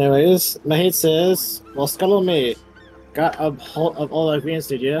be. Anyways, Mahit says, well, Scuttle me. Got a hold of all the ingredients,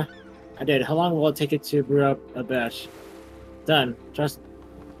 did you? I did. How long will it take it to brew up a batch? Done.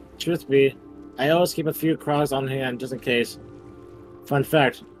 Truth be, I always keep a few crogs on hand just in case. Fun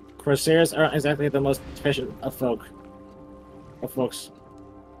fact, Corsairs aren't exactly the most patient of folks.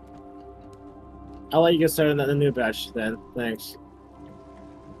 I'll let you get started on the new batch then. Thanks.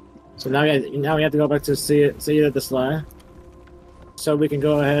 So now we have to go back to see you at the Sly, so we can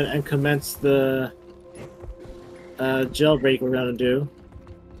go ahead and commence the jailbreak we're gonna do.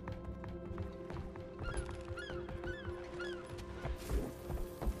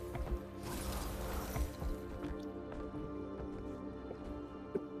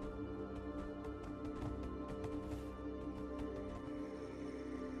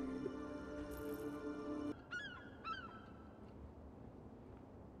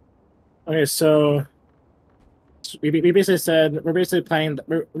 Okay, so we basically said we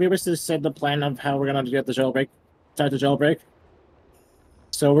basically said the plan of how we're gonna get the jailbreak, start the jailbreak.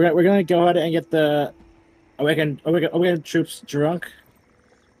 So we're gonna go ahead and get the awakened troops drunk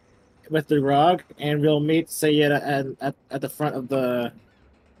with the grog, and we'll meet Sayeda at the front of the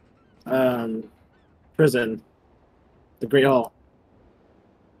prison, the Great Hall.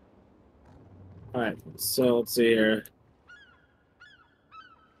 All right, so let's see here.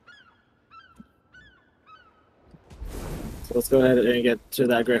 So let's go ahead and get to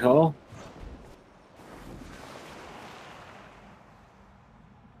that Great Hall.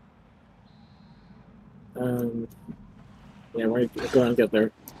 Yeah, we're going to get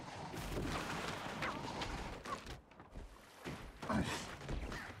there.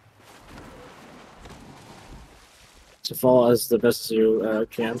 So follow as the best as you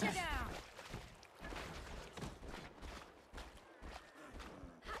can.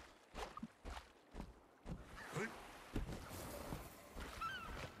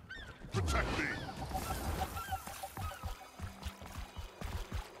 Protect me!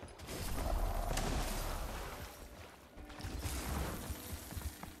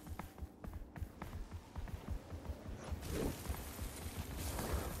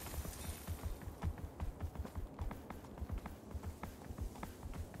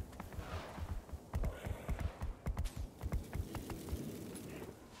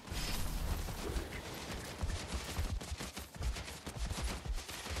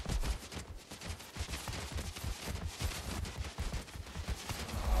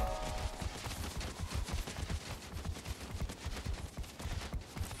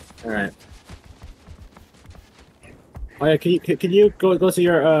 All right. Oh yeah, can you go to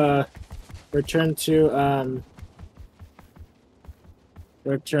your return to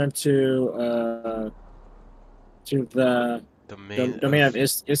the domain of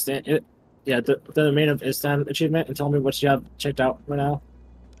Istan, yeah, the domain of Istan achievement, and tell me what you have checked out right now.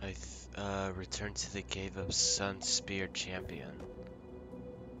 Return to the Cave of Sun Spear Champion.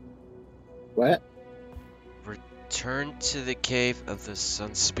 What? Return to the Cave of the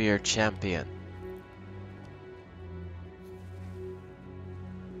Sun Spear Champion.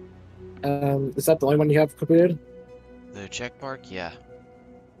 Is that the only one you have completed? The check mark, yeah.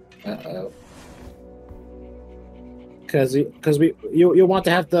 Uh-oh. Because you want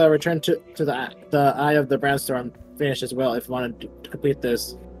to have the return to the Eye of the Brandstorm finished as well if you want to complete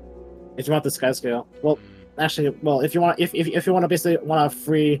this. If you want the sky scale, well, actually, well, if you want to basically want a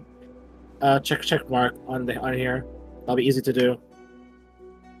free check mark on here, that'll be easy to do.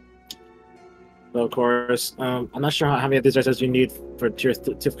 Though of course, I'm not sure how many of these items you need for tier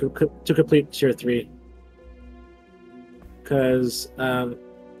to complete tier 3. Because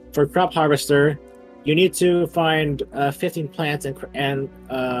for crop harvester, you need to find 15 plants and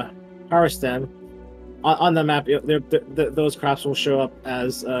harvest them. On the map, those crops will show up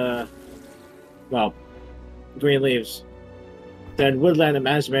as well, green leaves. Then woodland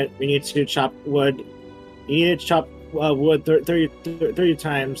management, we need to chop wood. You need to chop wood 30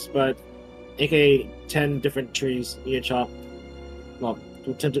 times, but aka 10 different trees you need to chop. Well,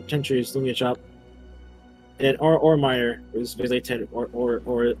 10 trees you need to chop. And ore miner is basically 10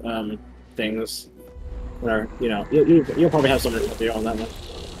 or things. Where, you know, you'll probably have something to do on that one.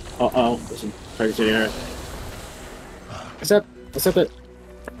 There's some targets in here. Accept it.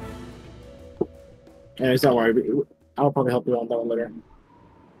 Anyways, don't worry. I'll probably help you on that one later.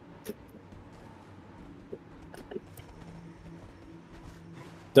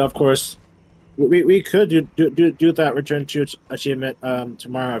 So, of course, we could do that return to achievement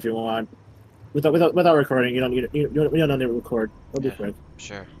tomorrow if you want. Without recording, you don't need to record. It'll be quick.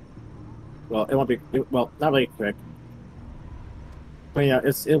 Sure. Well, it won't be not really quick. But yeah,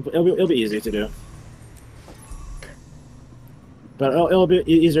 it'll be easy to do. But it'll be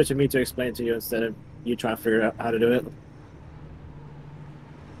easier to me to explain to you instead of you trying to figure out how to do it.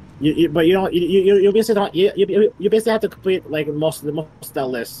 You basically don't. You basically have to complete like most of that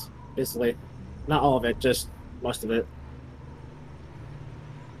list, basically, not all of it, just most of it.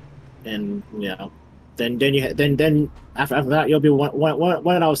 And you know, then after that you'll be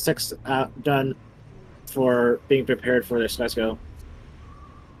one out of 6 done for being prepared for this. Let's go.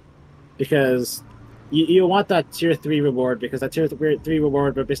 Because you want that tier 3 reward, because that tier 3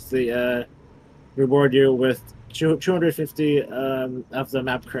 reward will basically reward you with 250 of the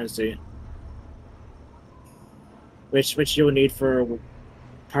map currency, which you will need for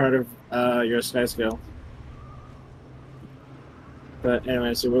part of your sky scale. But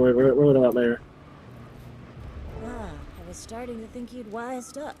anyway, so we'll worry about later. I was starting to think you'd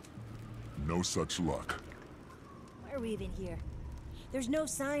wised up. No such luck. Why are we even here? There's no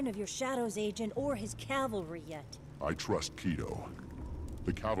sign of your Shadows agent or his cavalry yet. I trust Kido.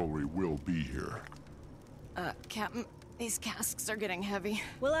 The cavalry will be here. Captain, these casks are getting heavy.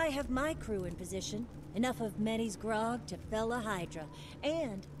 Well, I have my crew in position. Enough of Manny's grog to fell a Hydra.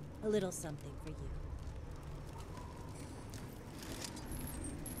 And a little something for you.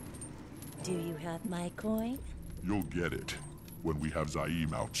 Do you have my coin? You'll get it when we have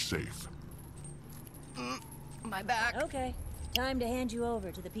Zaim out safe. My back. Okay. Time to hand you over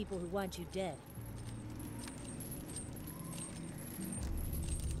to the people who want you dead.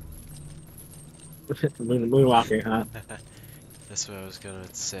 Moonwalking, huh? That's what I was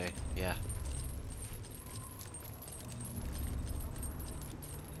gonna say, yeah.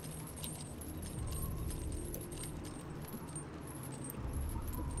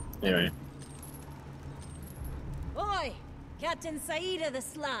 Anyway. Oi! Captain Saida the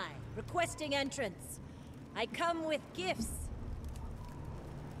Sly, requesting entrance. I come with gifts.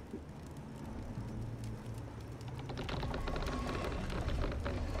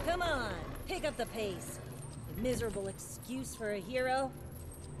 Come on, pick up the pace. A miserable excuse for a hero.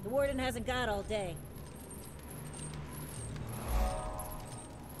 The Warden hasn't got all day.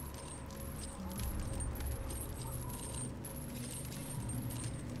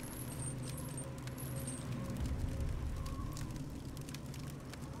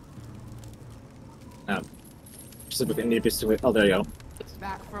 Oh, there you go.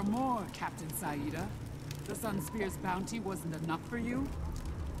 Back for more, Captain Saida. The Sunspear's bounty wasn't enough for you?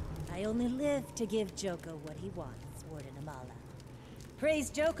 I only live to give Joko what he wants, Warden Amala. Praise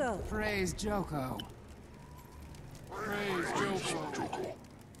Joko! Praise Joko. Praise Joko.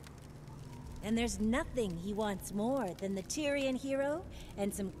 And there's nothing he wants more than the Tyrian hero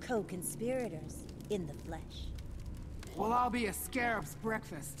and some co-conspirators in the flesh. Well, I'll be a scarab's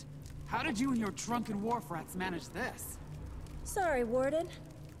breakfast. How did you and your drunken wharf rats manage this? Sorry, Warden.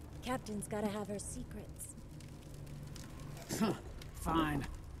 Captain's gotta have her secrets. Fine.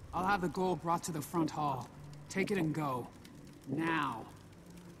 I'll have the gold brought to the front hall. Take it and go. Now.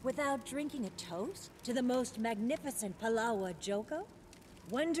 Without drinking a toast to the most magnificent Palawa Joko?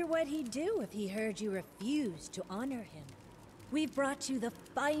 Wonder what he'd do if he heard you refuse to honor him. We've brought you the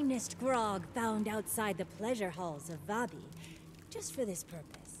finest grog found outside the pleasure halls of Vabi, just for this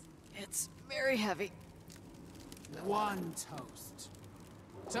purpose. It's very heavy. One toast.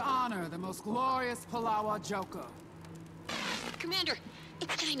 To honor the most glorious Palawa Joko. Commander,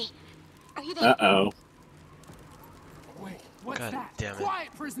 it's Jaime. Are you there? Uh-oh. Wait, what's God that? damn it. Quiet,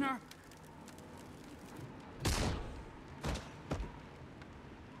 prisoner!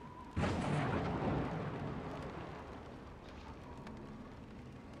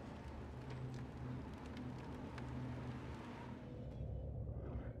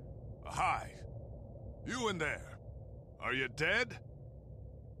 Hi. You in there. Are you dead?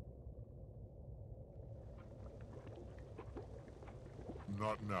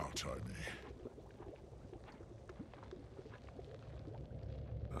 Not now, Jaime.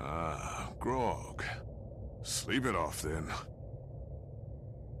 Ah, grog. Sleep it off, then.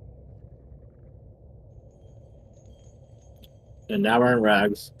 And now we're in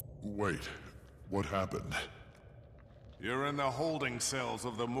rags. Wait, what happened? You're in the holding cells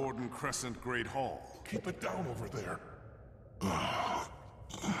of the Morden Crescent Great Hall. Keep it down over there.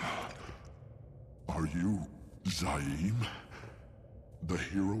 Are you Zaim? The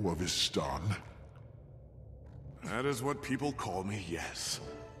hero of Istan? That is what people call me, yes.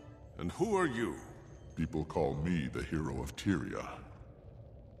 And who are you? People call me the hero of Tyria.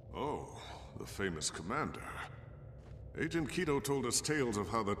 Oh, the famous commander. Agent Kido told us tales of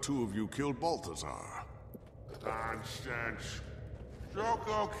how the two of you killed Balthazar. Nonsense.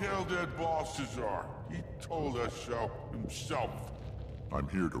 Joko killed Ed Balthazar. He told us so himself. I'm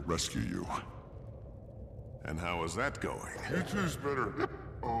here to rescue you. And how is that going? You two's better.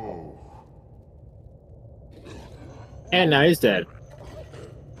 Oh. And now he's dead.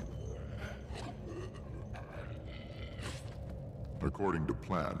 According to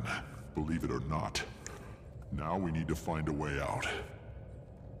plan, believe it or not. Now we need to find a way out.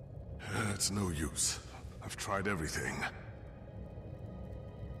 It's no use. I've tried everything.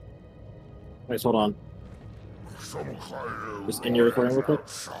 Wait, hold on. Just in your recording real quick.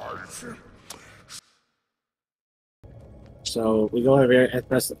 So we go over here and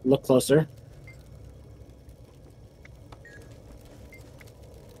press look closer.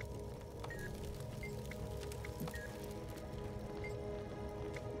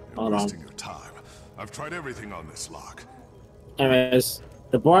 You're wasting your time. I've tried everything on this lock. Anyways,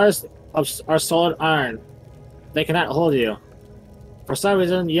 the bars are solid iron. They cannot hold you. For some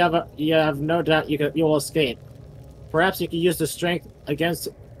reason, you have no doubt you will escape. Perhaps you could use the strength against...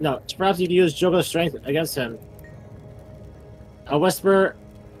 No, perhaps you could use Joko's strength against him. A whisper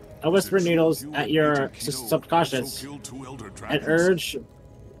needles at your subconscious. An urge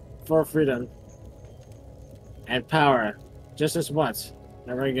for freedom. And power. Just this once.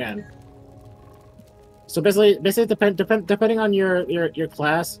 Never again. So basically depending on your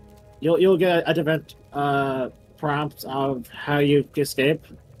class, you'll get a different prompt of how you escape.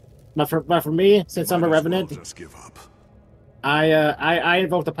 But for me, since I'm a revenant, just give up. I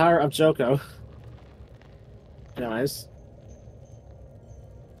invoke the power of Joko. Anyways.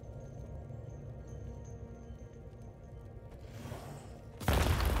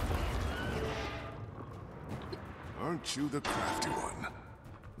 Aren't you the crafty one?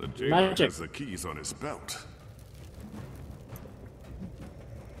 The jailer Magic. has the keys on his belt.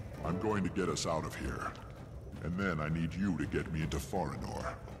 I'm going to get us out of here. And then I need you to get me into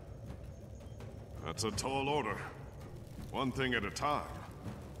Farinor. That's a tall order. One thing at a time.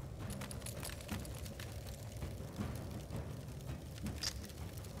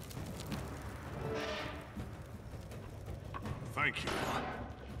 Thank you.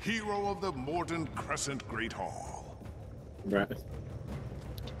 Hero of the Mordant Crescent Great Hall. Right.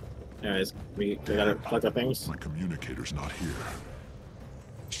 Anyways, we gotta collect the things. My communicator's not here.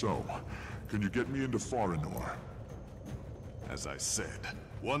 So, can you get me into Farinor? As I said,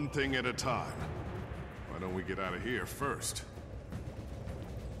 one thing at a time. Why don't we get out of here first?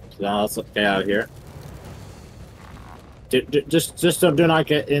 So now let's get out of here. Just do not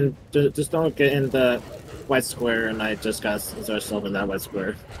get in. Just don't get in the white square, and I just got ourselves in that white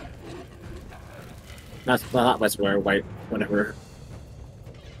square. Not white square, white, whatever.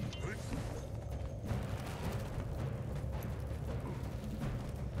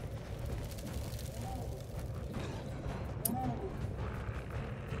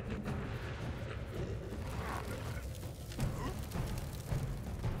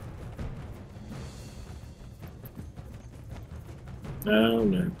 Oh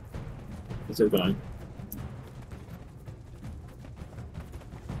no. What's it going?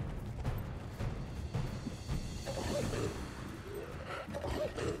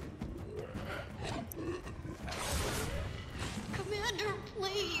 Commander,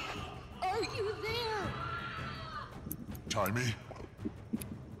 please. Are you there? Timey?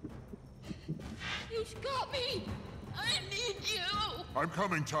 You've got me. I need you. I'm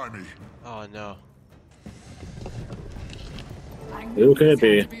coming, Timey. Oh no. Who could it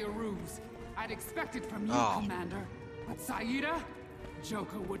be? To be a ruse. I'd expect it from you, Oh. Commander. But Saida,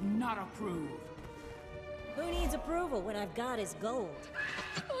 Joko would not approve. Who needs approval when I've got his gold?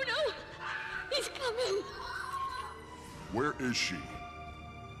 Oh no! He's coming! Where is she?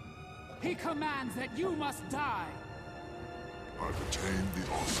 He commands that you must die. I've attained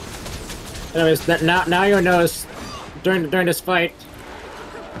the awesome. Anyways, now you'll notice during this fight,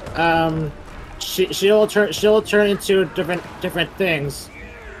 she'll turn into different things,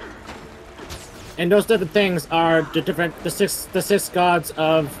 and those different things are the six gods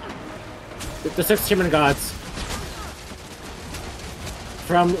of the six human gods.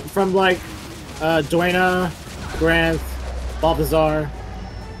 From like Dwayna, Granth, Balthazar,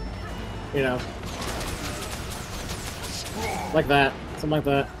 you know, like that, something like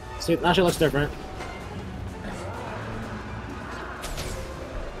that. See, now she looks different.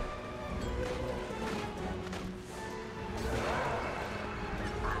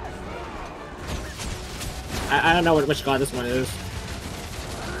 I don't know which god this one is.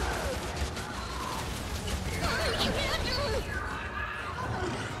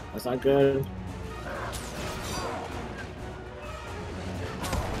 That's not good.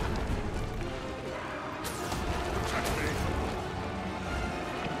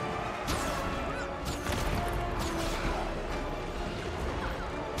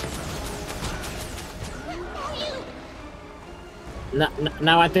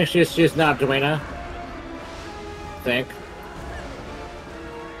 Now I think she's not Dwayna. I think.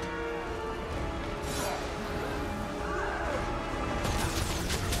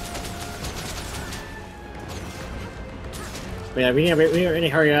 But yeah, we need to really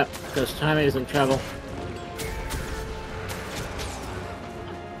hurry up because time is in trouble.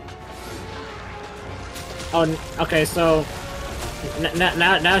 Oh, okay. So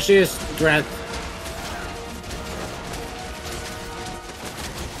now she is Granth.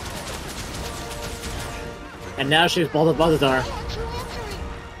 And now she's Balthazar.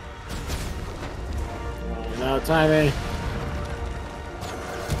 Oh, no, Timey.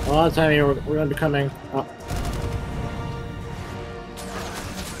 A lot of Timey, we're gonna be coming. Oh.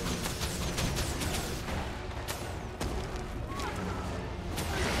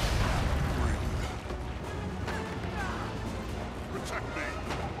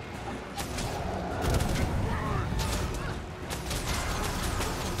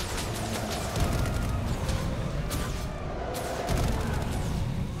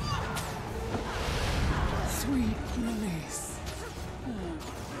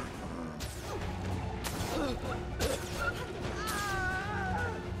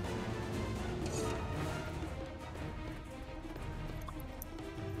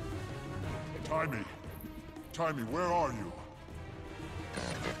 Taimi! Taimi, where are you?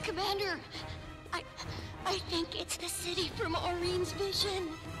 Commander, I think it's the city from Aureen's vision.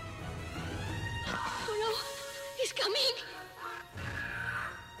 Oh no, he's coming.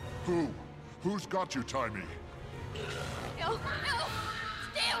 Who? Who's got you, Taimi? No,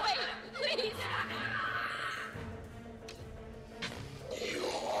 stay away, please.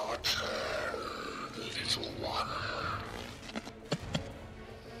 Your turn, little one.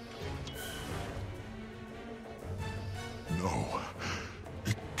 No,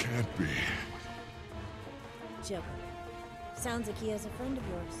 it can't be. Joko. Sounds like he has a friend of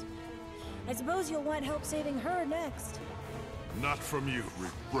yours. I suppose you'll want help saving her next. Not from you,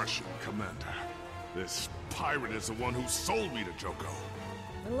 Regression Commander. This pirate is the one who sold me to Joko.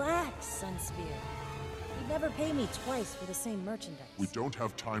 Relax, Sunspear. You'd never pay me twice for the same merchandise. We don't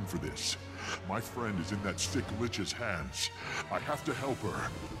have time for this. My friend is in that sick lich's hands. I have to help her.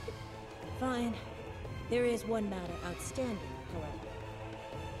 Fine. There is one matter outstanding, however.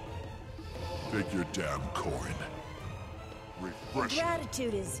 Take your damn coin. Your Regression.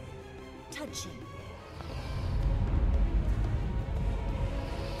 gratitude is touching.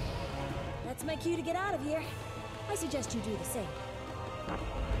 That's my cue to get out of here. I suggest you do the same.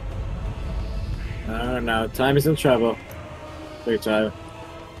 Oh no, time is in trouble. Big time.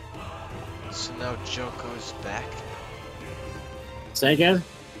 So now Joko's back? Say again?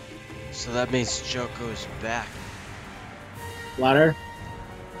 So that means Joko's back. Louder?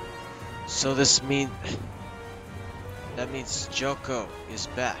 So that means Joko is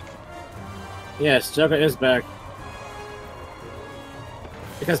back. Yes, Joko is back.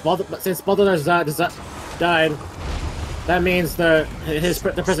 Because since Balthazar died, that means the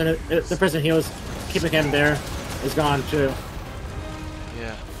prison he was keeping him there is gone too.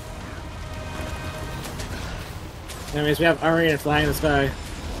 Yeah. That means we have Arena flying in the sky.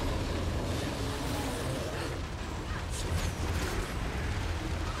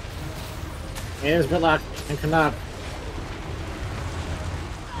 And there's Whitlock and Knop.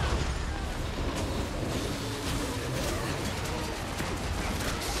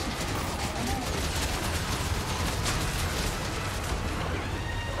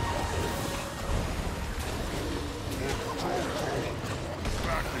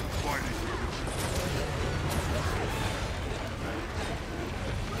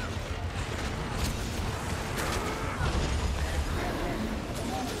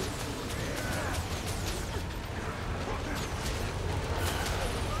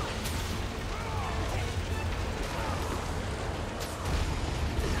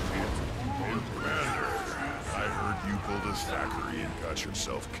 Factory and got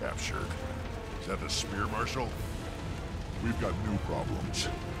yourself captured. Is that the Spear Marshal? We've got new problems.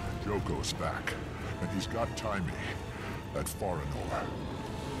 Joko's back, and he's got Taimi at Faranor.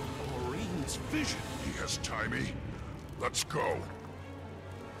 Aureen's vision. He has Taimi? Let's go.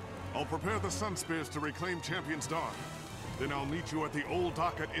 I'll prepare the Sun Spears to reclaim Champion's Dawn. Then I'll meet you at the old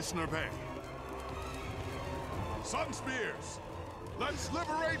dock at Isner Bay. Sun Spears! Let's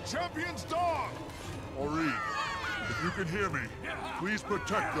liberate Champion's Dawn! Aureen, if you can hear me, please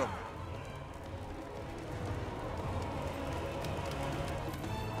protect them.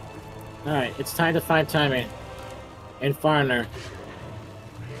 Alright, it's time to find Taimi. In Faranor.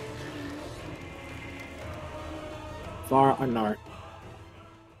 Faranor.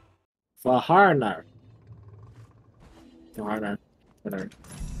 Faranor. Faranor. Whatever.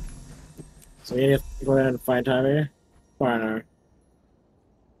 So we need to go ahead and find Taimi. Faranor.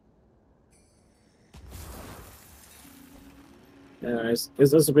 Anyways,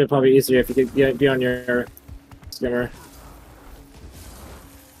 this will be probably easier if you could be on your skimmer.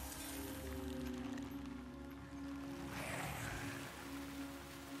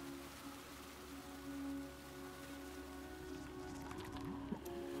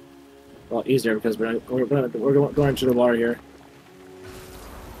 Well, easier because we're going to the water here.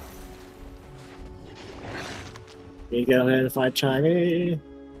 We go ahead and find Taimi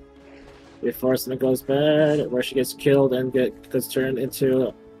before something goes bad, where she gets killed and gets turned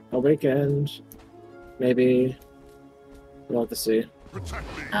into awakened. Maybe we'll have to see.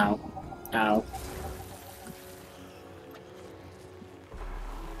 Ow! Ow!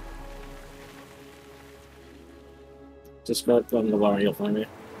 Just go in the water, you'll find me.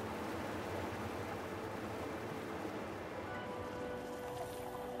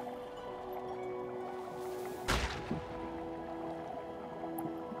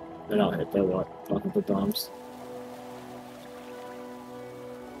 Then I'll hit the what? Talking to bombs.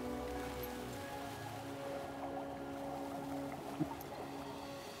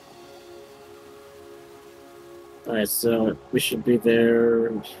 Alright, so we should be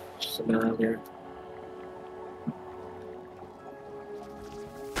there somewhere around here.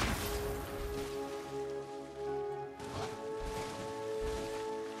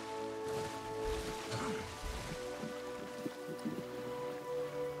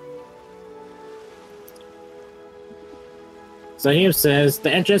 Zahim says,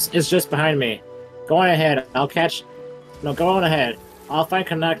 the entrance is just behind me. Go on ahead, go on ahead. I'll find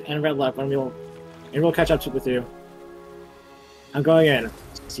Canuck and Redlock and we'll catch up with you. I'm going in.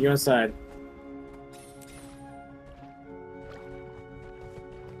 See you inside.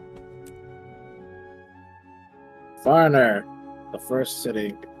 Foreigner, the first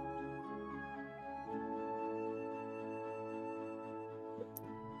city.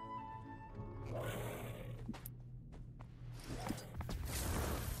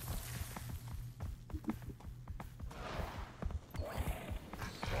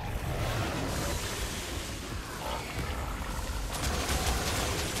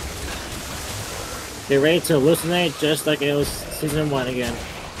 Get ready to hallucinate just like it was season 1 again.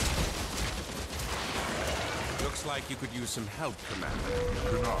 Looks like you could use some help, Commander.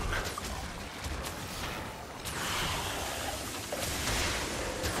 Canuck.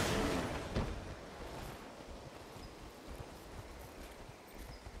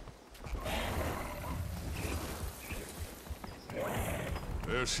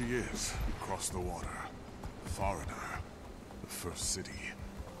 There she is, across the water. Foreigner, the first city.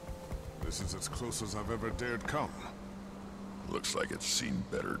 This is as close as I've ever dared come. Looks like it's seen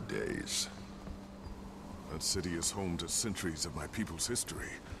better days. That city is home to centuries of my people's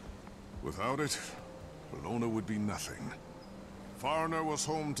history. Without it, Bologna would be nothing. Foreigner was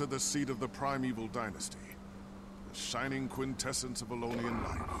home to the seat of the primeval dynasty, the shining quintessence of Bolognian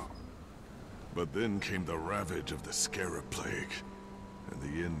life. But then came the ravage of the Scarab Plague, and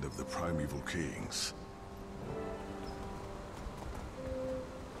the end of the primeval kings.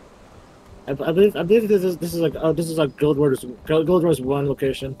 I believe this is like Guild Wars 1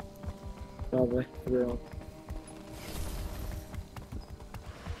 location. Probably. Real.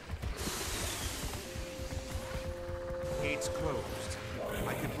 Gate's closed.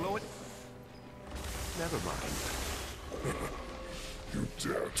 I could blow it. Never mind. You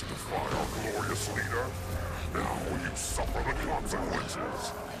dare to defy our glorious leader? Now you suffer the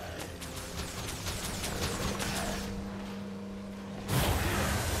consequences.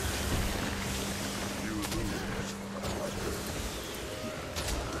 You lose.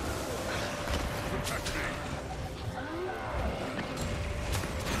 Protect me.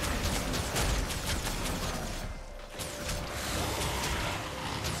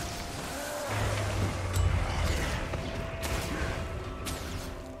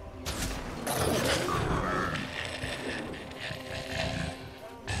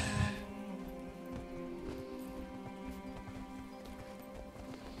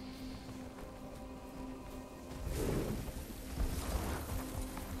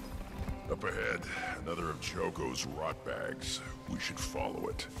 Up ahead, another of Joko's rot bags. We should follow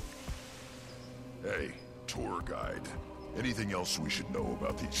it. Hey, tour guide. Anything else we should know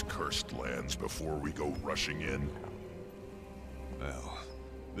about these cursed lands before we go rushing in? Well,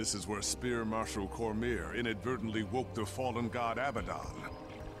 this is where Spear Marshal Cormier inadvertently woke the fallen god Abaddon.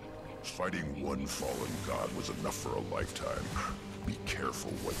 Fighting one fallen god was enough for a lifetime. Be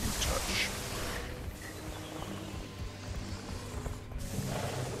careful what you touch.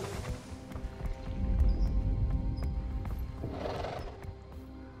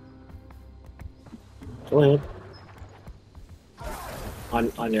 Go ahead.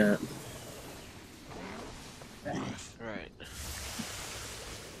 On your... Right.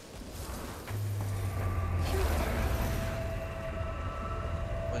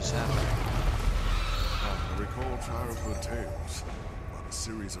 What's happening? I recall childhood tales about a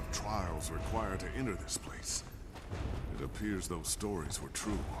series of trials required to enter this place. It appears those stories were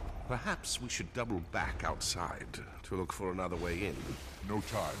true. Perhaps we should double back outside to look for another way in. No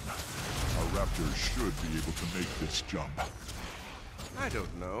time. Our raptors should be able to make this jump. I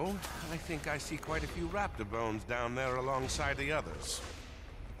don't know. I think I see quite a few raptor bones down there alongside the others.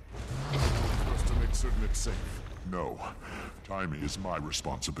 Just to make certain it's safe. No. Timing is my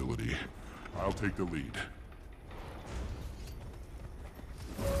responsibility. I'll take the lead.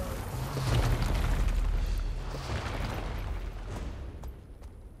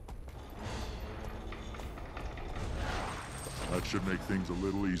 That should make things a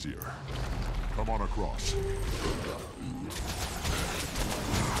little easier. Come on across.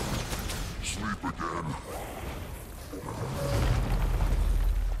 Sleep again.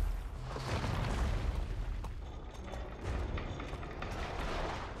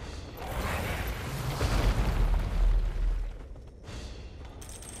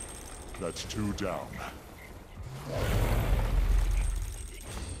 That's 2 down.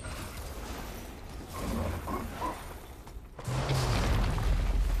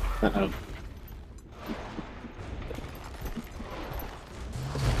 Uh-oh.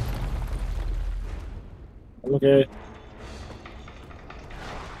 Okay.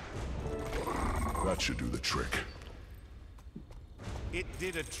 That should do the trick. It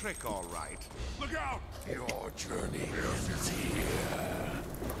did a trick, all right. Look out! Your journey ends here.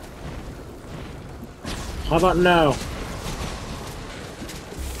 How about now?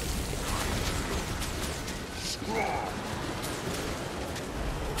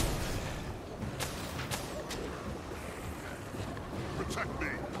 Protect me.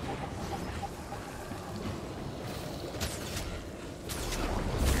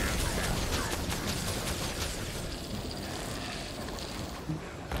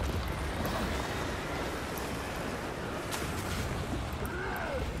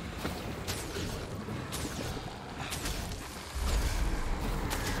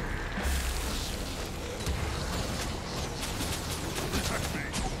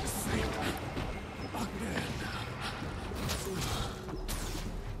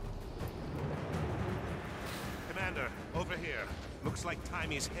 Commander, over here. Looks like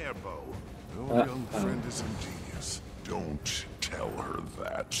Timy's hair bow. Your young friend is ingenious. Don't tell her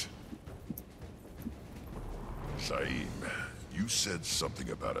that. Zaim, you said something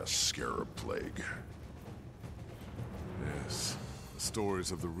about a scarab plague. Yes. The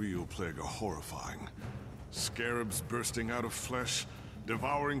stories of the real plague are horrifying. Scarabs bursting out of flesh,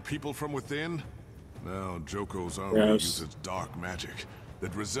 devouring people from within. Now Joko's army uses dark magic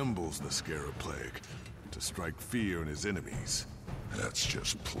that resembles the scarab plague to strike fear in his enemies. That's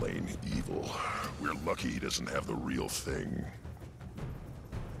just plain evil. We're lucky he doesn't have the real thing.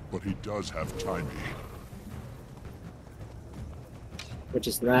 But he does have Timey. Which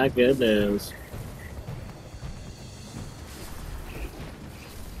is not good news.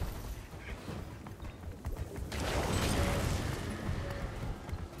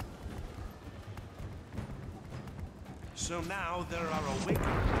 So now there are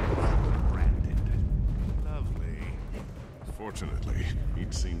awakened, branded. Lovely. Fortunately,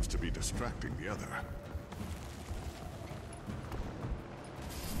 each seems to be distracting the other.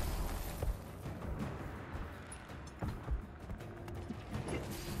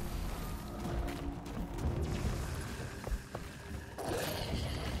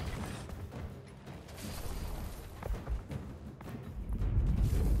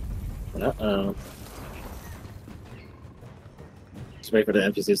 Uh-oh. Just wait for the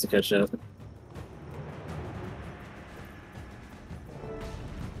NPCs to catch up.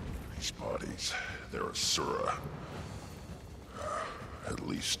 These bodies, they're Asura. At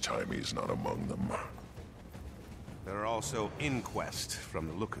least Timey's not among them. There are also inquest from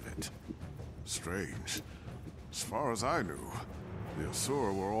the look of it. Strange. As far as I knew, the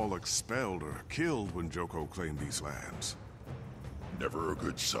Asura were all expelled or killed when Joko claimed these lands. Never a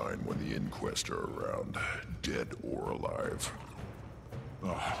good sign when the Inquest are around, dead or alive.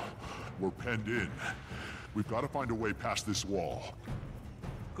 We're penned in. We've got to find a way past this wall.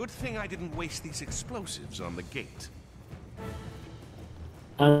 Good thing I didn't waste these explosives on the gate.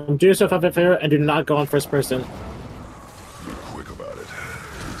 Do yourself a favor and do not go on first person. Be quick about it.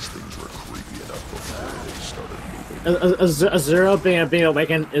 These things were creepy enough before they started moving. A Zero being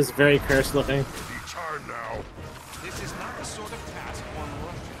awakened is very cursed looking. Time now. This is not the sort of task one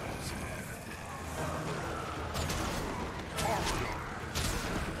rushes.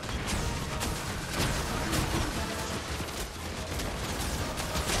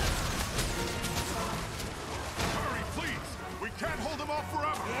 Hurry, please! We can't hold them off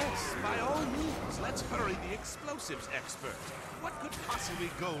forever! Yes, by all means, let's hurry the explosives expert. What could possibly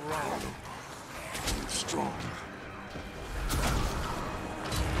go wrong? Strong.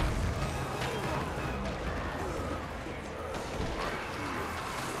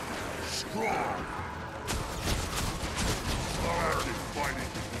 Strong. Already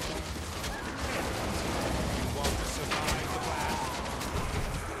fighting. You want to survive the blast?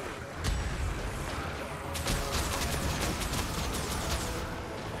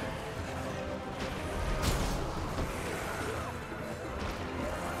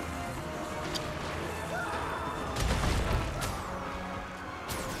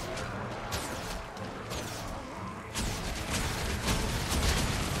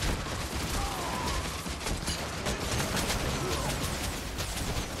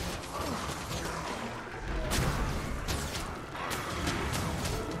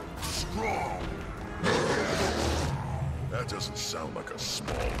 That doesn't sound like a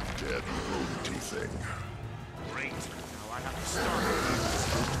small, dead, rodenty thing. Great. Now I have to start.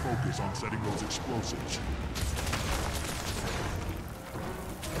 focus on setting those explosives.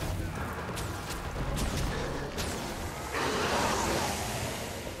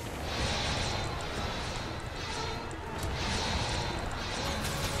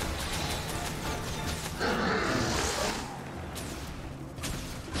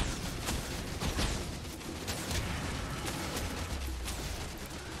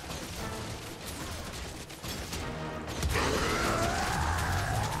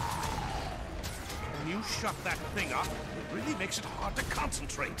 Shut that thing up. It really makes it hard to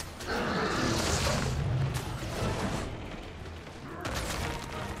concentrate.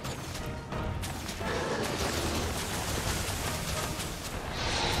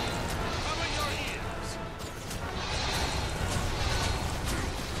 Cover your ears.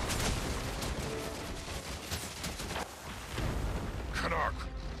 Canuck,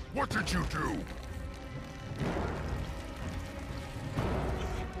 what did you do?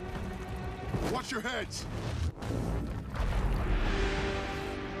 Watch your heads!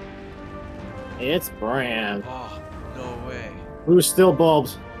 It's Bran. Oh, no way. Who's still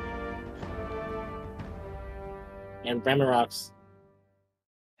bulbs? And Bramerox.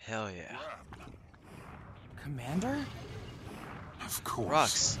 Hell yeah. Commander? Of course.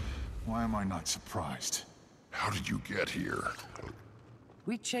 Rox. Why am I not surprised? How did you get here?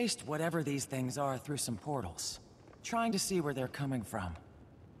 We chased whatever these things are through some portals, trying to see where they're coming from.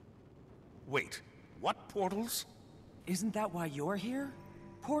 Wait, what portals? Isn't that why you're here?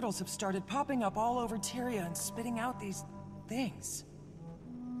 Portals have started popping up all over Tyria and spitting out these things.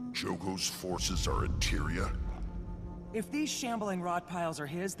 Joko's forces are in Tyria? If these shambling rod piles are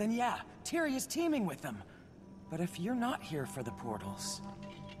his, then yeah, Tyria's teaming with them. But if you're not here for the portals...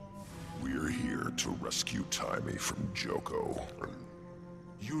 We're here to rescue Taimi from Joko.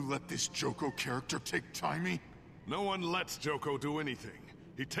 You let this Joko character take Taimi? No one lets Joko do anything.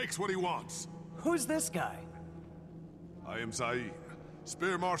 He takes what he wants. Who's this guy? I am Zain,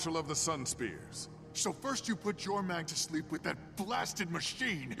 Spear Marshal of the Sun Spears. So first you put Jormag to sleep with that blasted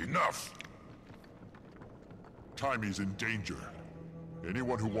machine. Enough! Taimi's in danger.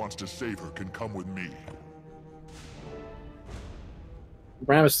 Anyone who wants to save her can come with me.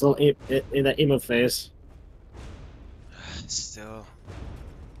 Bran is still in that emo phase. Still.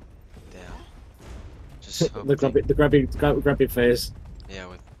 Damn. Just hope the grumpy phase. Yeah,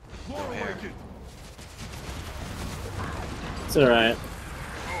 with no hair. It's alright.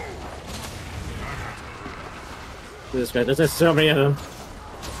 This guy, there's so many of them.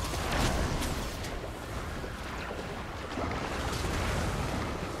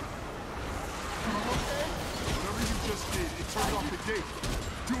 Whatever you just did, it turned off the gate.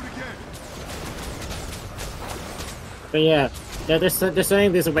 Do it again. But yeah, they're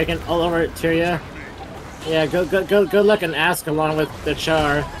saying these awaken all over Tyria. Yeah, go look and ask along with the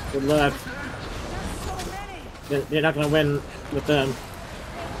Char. Good luck. You're not gonna win with them.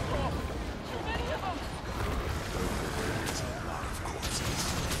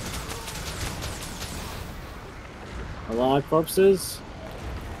 A lot of corpses.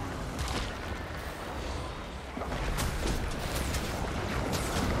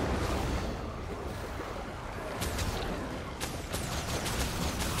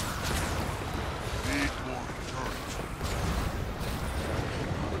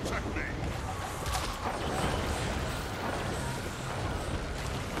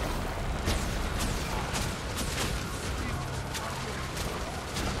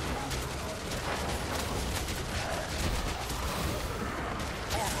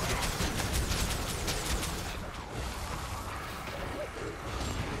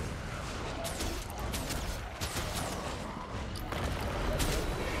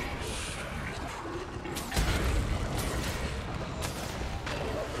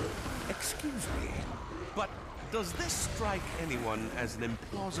 Does this strike anyone as an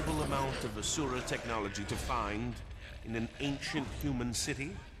implausible amount of Asura technology to find in an ancient human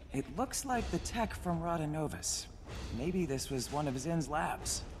city? It looks like the tech from Radhanovus. Maybe this was one of Zin's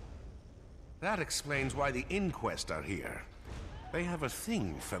labs. That explains why the Inquest are here. They have a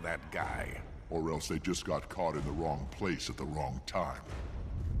thing for that guy. Or else they just got caught in the wrong place at the wrong time.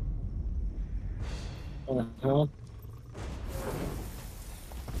 Uh-huh.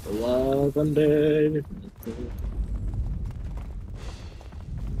 Love and day.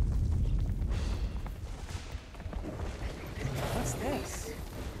 What's this?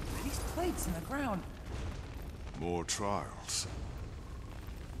 These plates in the ground. More trials.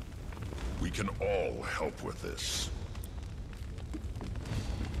 We can all help with this.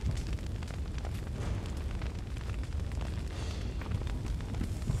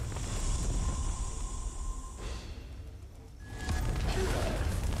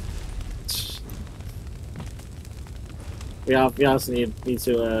 We also need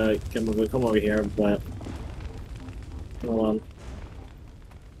to come over here, but hold on.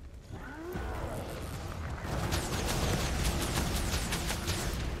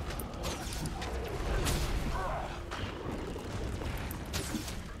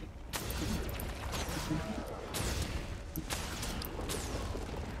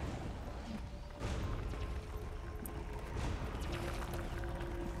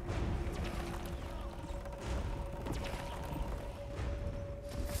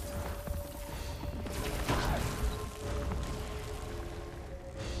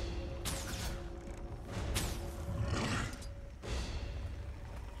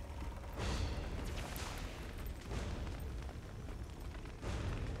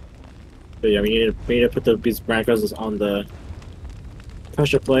 But yeah, we need to put these Brancos on the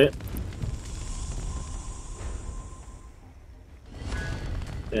pressure plate.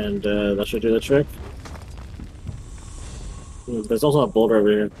 And that should do the trick. There's also a boulder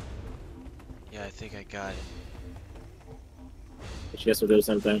over here. Yeah, I think I got it. Which I guess will do the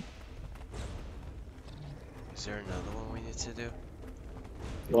same thing. Is there another one we need to do?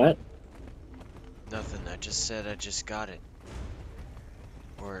 What? Nothing, I just said I just got it.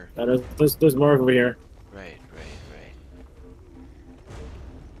 Or... there's more over here. Right.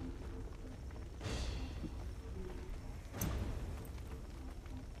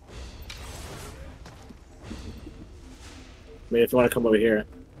 I mean, if you want to come over here.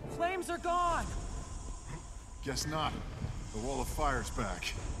 Flames are gone! Guess not. The wall of fire's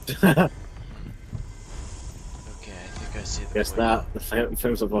back. Okay, I think I see the Guess point not. now. The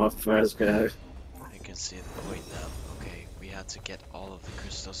flames of off fire's back. I can see the point now. Okay, we have to get all of the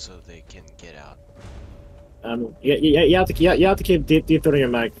crystals so they can get out. You have to keep deep through your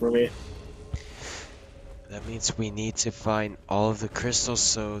mic for me. That means we need to find all of the crystals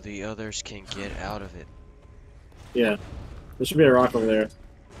so the others can get out of it. Yeah. There should be a rock over there.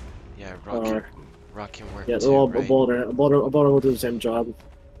 Yeah, rock can work yeah, too, right? A boulder will do the same job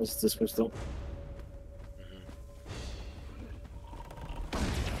as this crystal.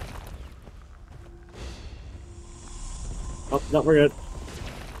 Oh, no, we're good.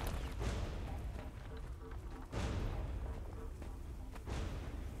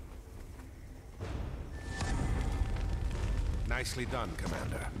 Nicely done,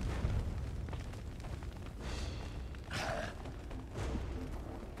 Commander.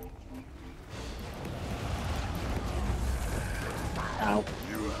 Ow.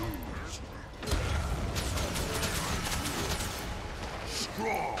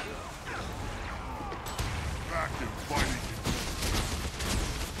 Strong. Back and fighting.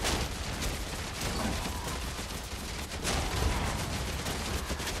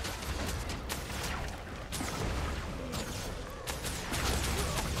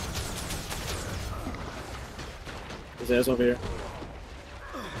 His ass over here.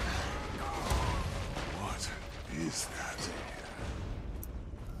 What is that?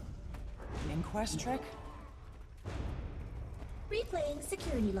 Inquest trick? Replaying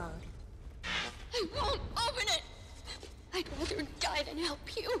security log. I won't open it! I'd rather die than help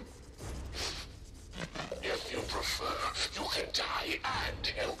you. If you prefer, you can die and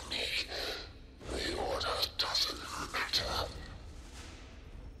help me. The order doesn't matter.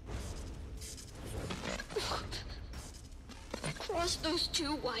 Cross those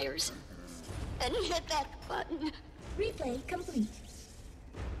two wires and hit that button. Replay complete.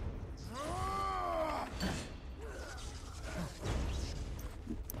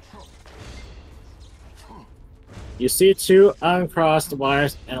 You see two uncrossed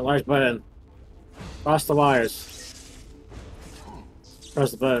wires and a large button. Cross the wires.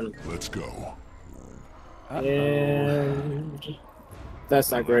 Press the button. Let's go. And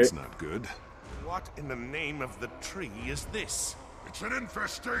that's not great. That's not good. What in the name of the tree is this? It's an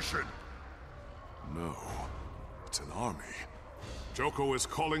infestation. No, it's an army. Joko is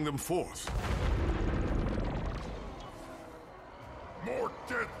calling them forth. More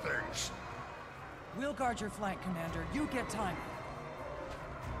dead things. We'll guard your flank, Commander. You get time.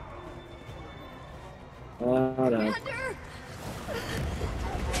 No. I'm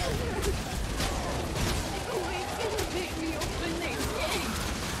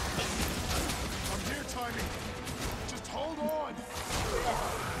here, Tiny. Just hold on.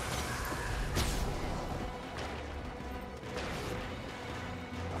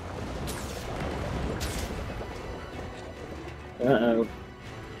 Uh-oh.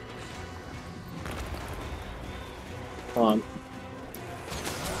 Hold on.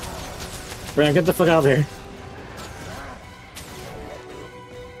 Bram, get the fuck out of here.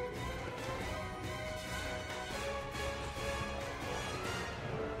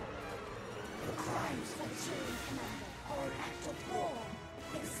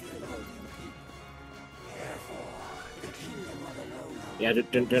 Yeah,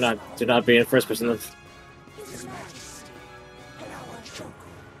 do not be in first person. His Majesty, Palawa Joko,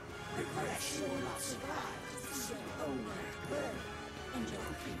 regrets you will not survive to see your own land burn and your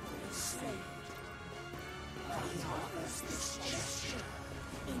people enslaved. But he offers this gesture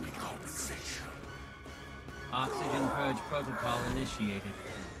in compensation. Oxygen purge protocol initiated.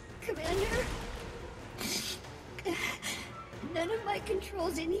 Commander? None of my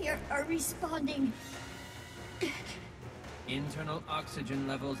controls in here are responding. Internal oxygen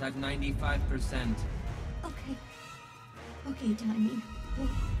levels at 95%. Okay. Okay, Tiny.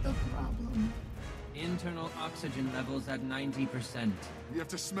 What's the problem? Internal oxygen levels at 90%. We have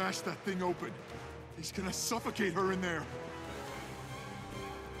to smash that thing open. He's gonna suffocate her in there.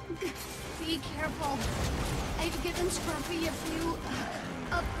 Be careful. I've given Scruffy a few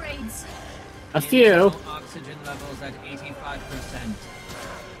upgrades. A few? Internal oxygen levels at 85%.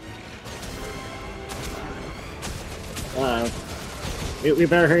 We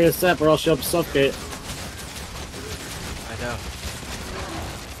better hurry this up or else she'll suffocate. I know.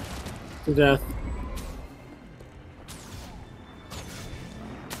 To death.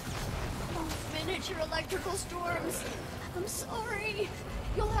 Oh, miniature electrical storms. I'm sorry.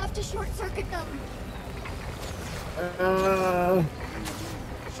 You'll have to short-circuit them.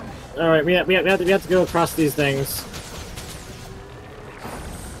 Alright, we have to go across these things.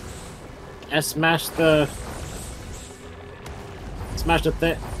 And smash the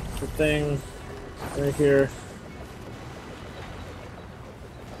thing right here.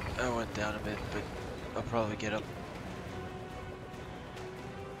 I went down a bit, but I'll probably get up.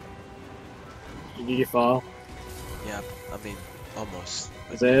 Did you fall? Yeah, I mean, almost.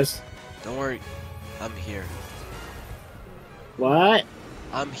 But This? don't worry, I'm here. What?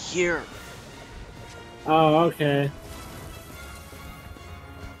 I'm here. Oh, okay.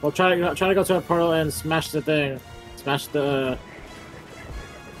 Well, try to go to a portal and smash the thing. Smash the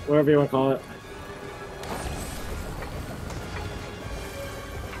whatever you want to call it.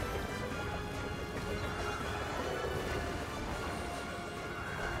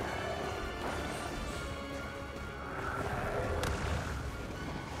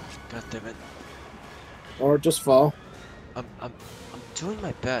 God damn it. Or just fall. I'm doing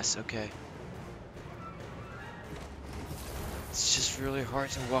my best, okay? It's just really hard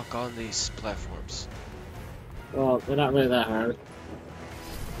to walk on these platforms. Well, they're not really that hard.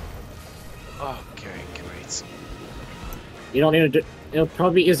 Oh, great. You don't need to do. It'll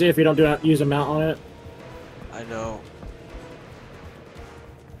probably be easier if you don't use a mount on it. I know.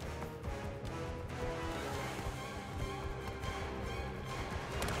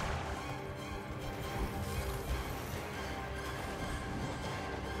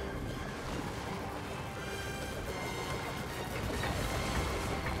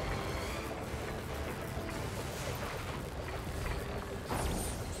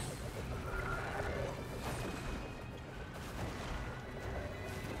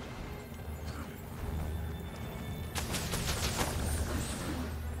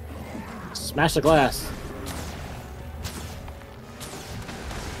 Smash the glass.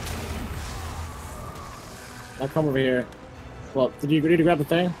 Now come over here. Well, did you grab the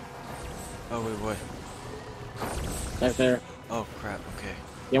thing? Oh, wait, what? Back there. Oh, crap, okay.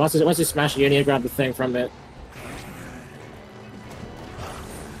 Yeah, once you smash it, you need to grab the thing from it.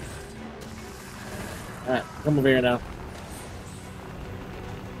 Alright, come over here now.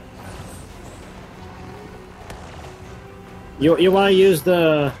 You want to use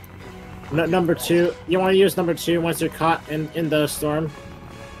the number 2. You want to use number 2 once you're caught in the storm,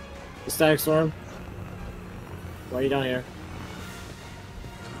 the static storm. Why are you down here?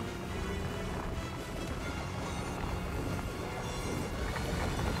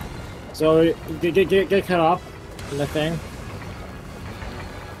 So get cut off in the thing.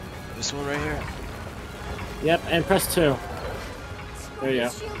 This one right here? Yep, and press 2. There you go.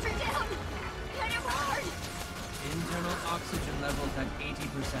 Internal oxygen levels at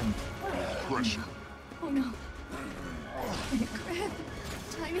 80%. Pressure. Oh no. Grab.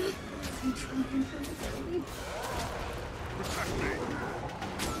 Tiny. I'm trying. Protect me.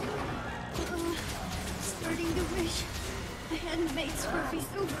 Starting to wish I hadn't made Scruffy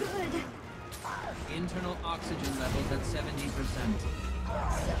so good. Internal oxygen levels at 70%.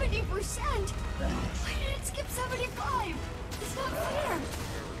 70%? Why did it skip 75? It's not fair.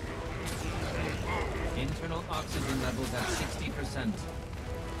 Internal oxygen levels at 60%.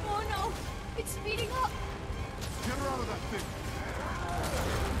 Oh no, it's speeding up. Get her out of that thing.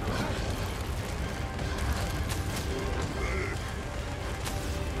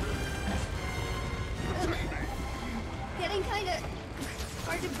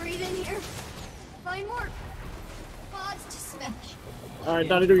 find more pods to smash. Alright,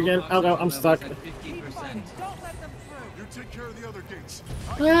 Donnie, do it again. Oh no, I'm stuck. 50%. You take care of the other gates.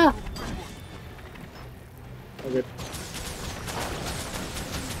 Yeah. Okay.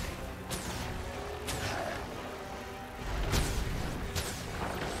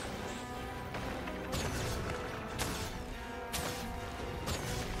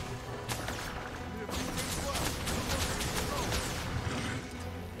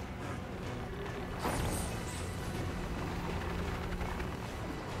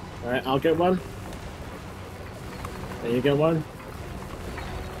 Alright, I'll get one. Then you get one.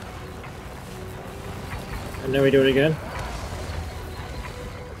 And then we do it again.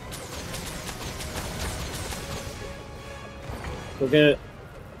 Go get it.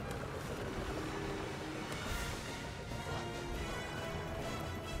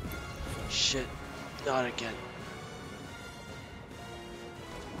 Shit, not again.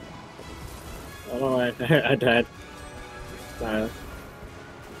 Oh, I died. Sorry.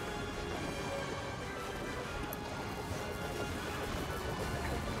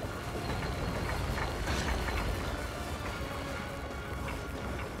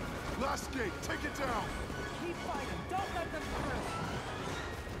 Last gate, take it down. Keep fighting. Don't let them through.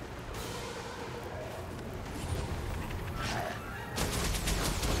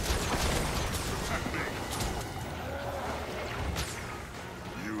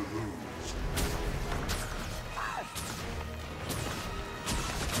 You lose.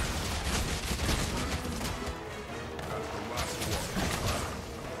 That's the last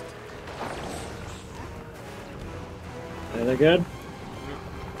one. Are they good?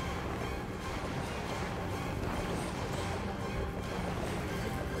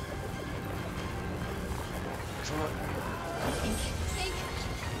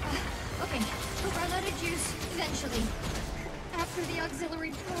 Okay, we'll run out of juice eventually. After the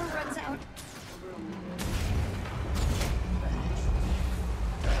auxiliary power runs out.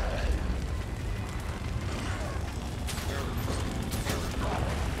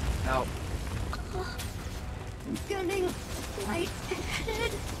 Out. I'm getting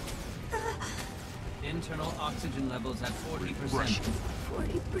lightheaded. Internal oxygen levels at 40%.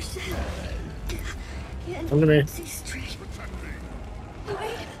 40%. Can't Come to me. see straight.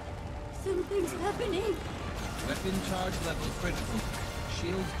 Wait, something's happening. Weapon charge level critical.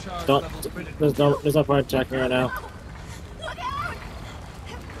 Shield charge Don't. level critical. There's no point checking right now. Look out!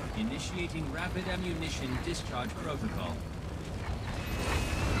 Initiating rapid ammunition discharge protocol.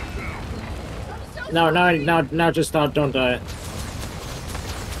 Now just stop. Don't die.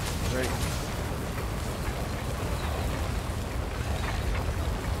 Right.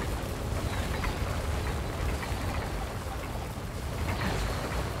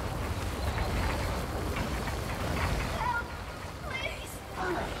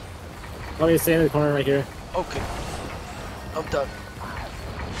 Let me stay in the corner right here. Okay. I'm done.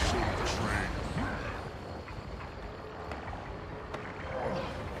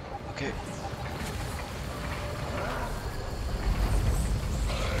 Okay.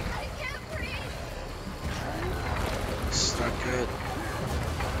 This is not good.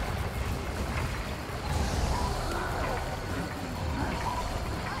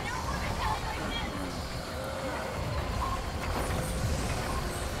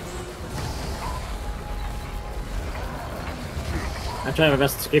 I'm trying my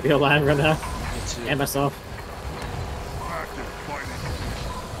best to keep you alive right now. Me too. And myself.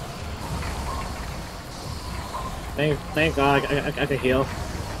 Thank God I can heal.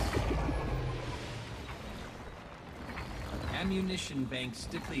 Ammunition banks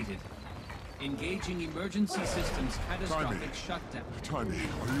depleted. Engaging emergency systems catastrophic shutdown. Tiny,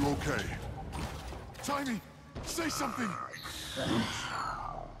 are you okay? Tiny, say something!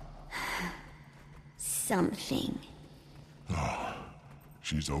 Something. Oh,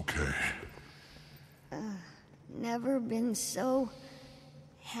 she's okay. Never been so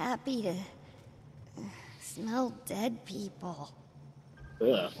happy to smell dead people.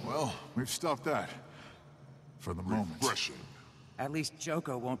 Ugh. Well, we've stopped that. For the moment. Refreshing. At least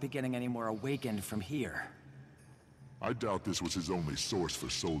Joko won't be getting any more awakened from here. I doubt this was his only source for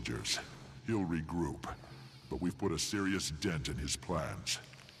soldiers. He'll regroup. But we've put a serious dent in his plans.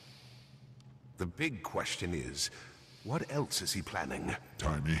 The big question is, what else is he planning?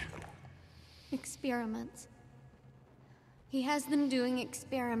 Tiny. Experiments. He has them doing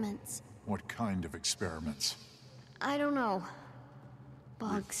experiments. What kind of experiments? I don't know.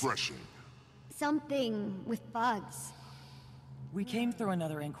 Bugs. Refreshing. Something with bugs. We came through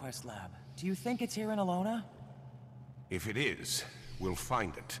another inquest lab. Do you think it's here in Alona? If it is, we'll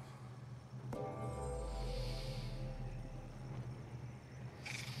find it.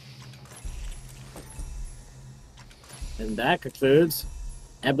 And that concludes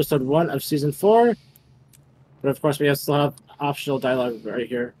episode 1 of season 4. But of course, we still have optional dialogue right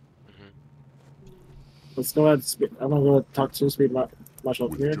here. Let's go ahead. I'm gonna go talk to Speed Marshal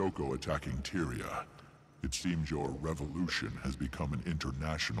With here. Joko attacking Tyria, it seems your revolution has become an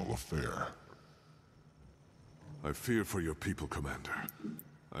international affair. I fear for your people, Commander.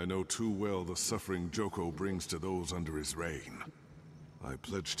 I know too well the suffering Joko brings to those under his reign. I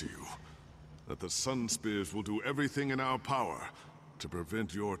pledge to you that the Sun Spears will do everything in our power to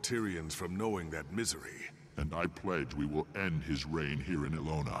prevent your Tyrians from knowing that misery. And I pledge we will end his reign here in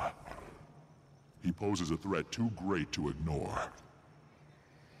Ilona. He poses a threat too great to ignore.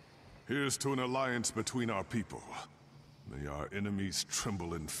 Here's to an alliance between our people. May our enemies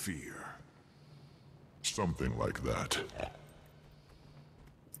tremble in fear. Something like that.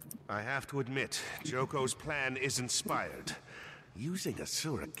 I have to admit, Joko's plan is inspired. Using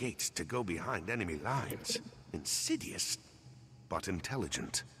Asura gates to go behind enemy lines. Insidious, but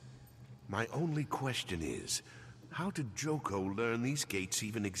intelligent. My only question is, how did Joko learn these gates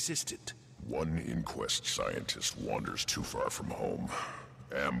even existed? One Inquest scientist wanders too far from home,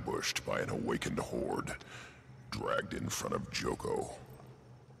 ambushed by an awakened horde, dragged in front of Joko.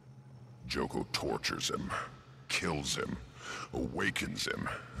 Joko tortures him, kills him, awakens him,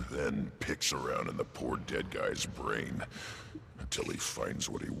 then picks around in the poor dead guy's brain until he finds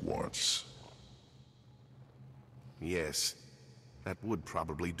what he wants. Yes, that would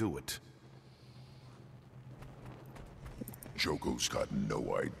probably do it. Joko's got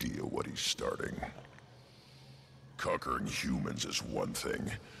no idea what he's starting. Conquering humans is one thing,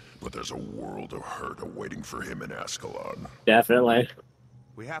 but there's a world of hurt awaiting for him in Ascalon. Definitely.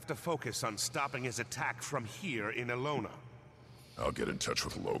 We have to focus on stopping his attack from here in Ilona. I'll get in touch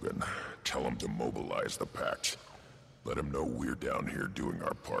with Logan. Tell him to mobilize the Pact. Let him know we're down here doing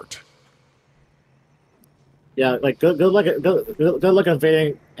our part. Yeah, like good luck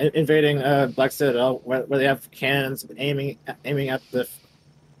invading Black Citadel, where they have cannons aiming at the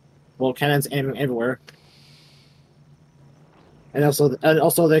cannons aiming everywhere. And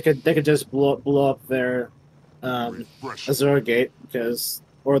also they could just blow up their Azura gate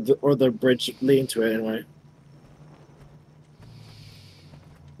or the bridge leading to it anyway.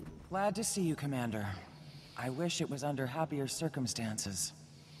 Glad to see you, Commander. I wish it was under happier circumstances.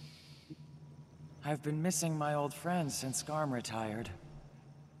 I've been missing my old friends since Garm retired.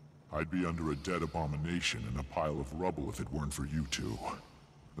 I'd be under a dead abomination in a pile of rubble if it weren't for you two.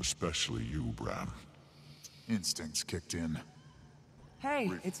 Especially you, Bram. Instincts kicked in.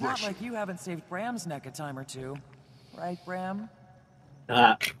 Hey, it's not like you haven't saved Bram's neck a time or two. Right, Bram?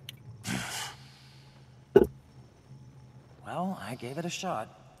 Well, I gave it a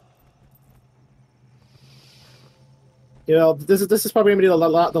shot. You know, this is probably gonna be the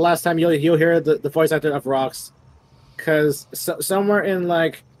last time you'll hear the voice actor of Rox, because somewhere in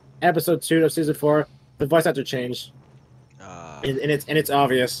like episode 2 of season 4, the voice actor changed, and it's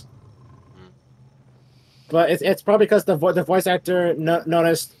obvious. But it's probably because the voice actor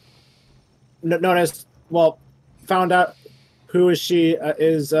found out who she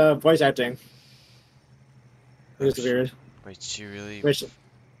is voice acting. Which is weird. Wait, she really? Which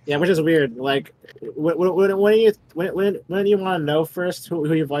is weird. Like, when do you want to know first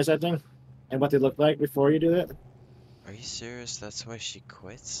who you're voice acting and what they look like before you do it? Are you serious? That's why she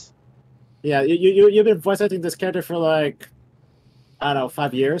quits? Yeah, you've been voice acting this character for like, I don't know,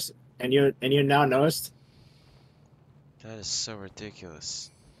 5 years, and you now noticed. That is so ridiculous.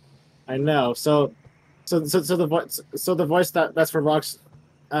 I know. So the voice that's for Rox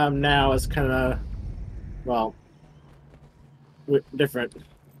now is kind of, well, different.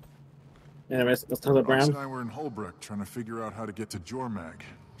 Anyways, let's talk about Rox Bram. and I were in Holbrook trying to figure out how to get to Jormag,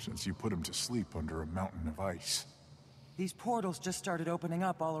 since you put him to sleep under a mountain of ice. These portals just started opening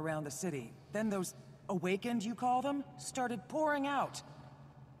up all around the city. Then those awakened, you call them, started pouring out.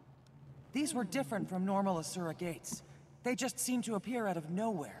 These were different from normal Asura gates. They just seemed to appear out of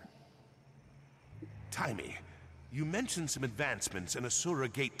nowhere. Taimi, you mentioned some advancements in Asura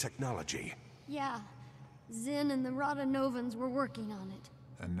gate technology. Yeah, Zin and the Radanovans were working on it.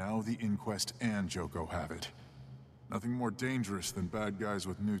 And now the Inquest and Joko have it. Nothing more dangerous than bad guys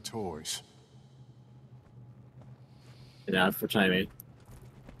with new toys. Yeah, for timing.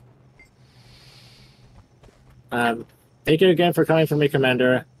 Thank you again for coming for me,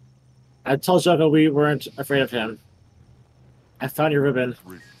 Commander. I told Joko we weren't afraid of him. I found your ribbon.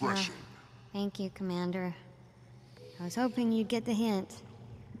 Refreshing. Thank you, Commander. I was hoping you'd get the hint.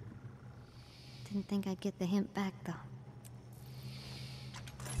 Didn't think I'd get the hint back, though.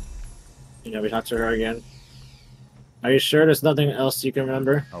 You know, we talked to her again. Are you sure there's nothing else you can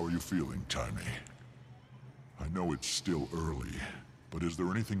remember? How are you feeling, Taimi? I know it's still early, but is there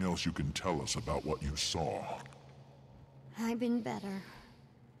anything else you can tell us about what you saw? I've been better.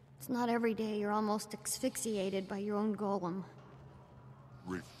 It's not every day you're almost asphyxiated by your own golem.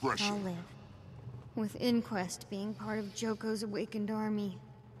 Refreshing. I'll live. With Inquest being part of Joko's awakened army,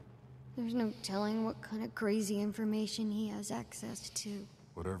 there's no telling what kind of crazy information he has access to.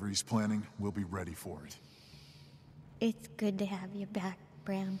 Whatever he's planning, we'll be ready for it. It's good to have you back,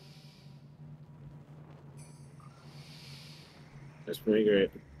 Bram. That's pretty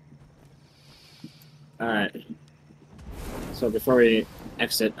great. Alright. So before we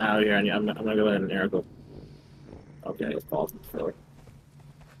exit out of here, I'm gonna go ahead and Eric. Okay, it's called for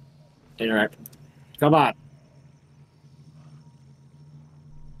interact. Come on.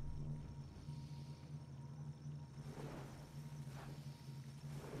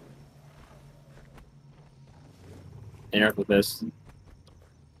 Interact with this.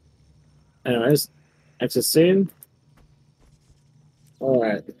 Anyways, exit scene.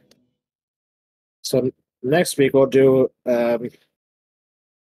 Alright. So next week we'll do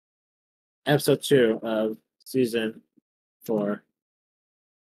episode 2 of season 4.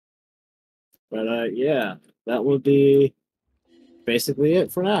 But yeah, that will be basically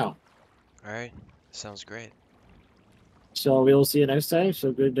it for now. Alright, sounds great. So we will see you next time.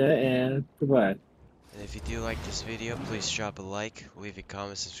 So good day and goodbye. And if you do like this video, please drop a like, leave a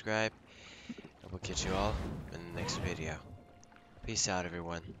comment, subscribe, and we'll catch you all in the next video. Peace out,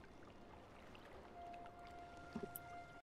 everyone.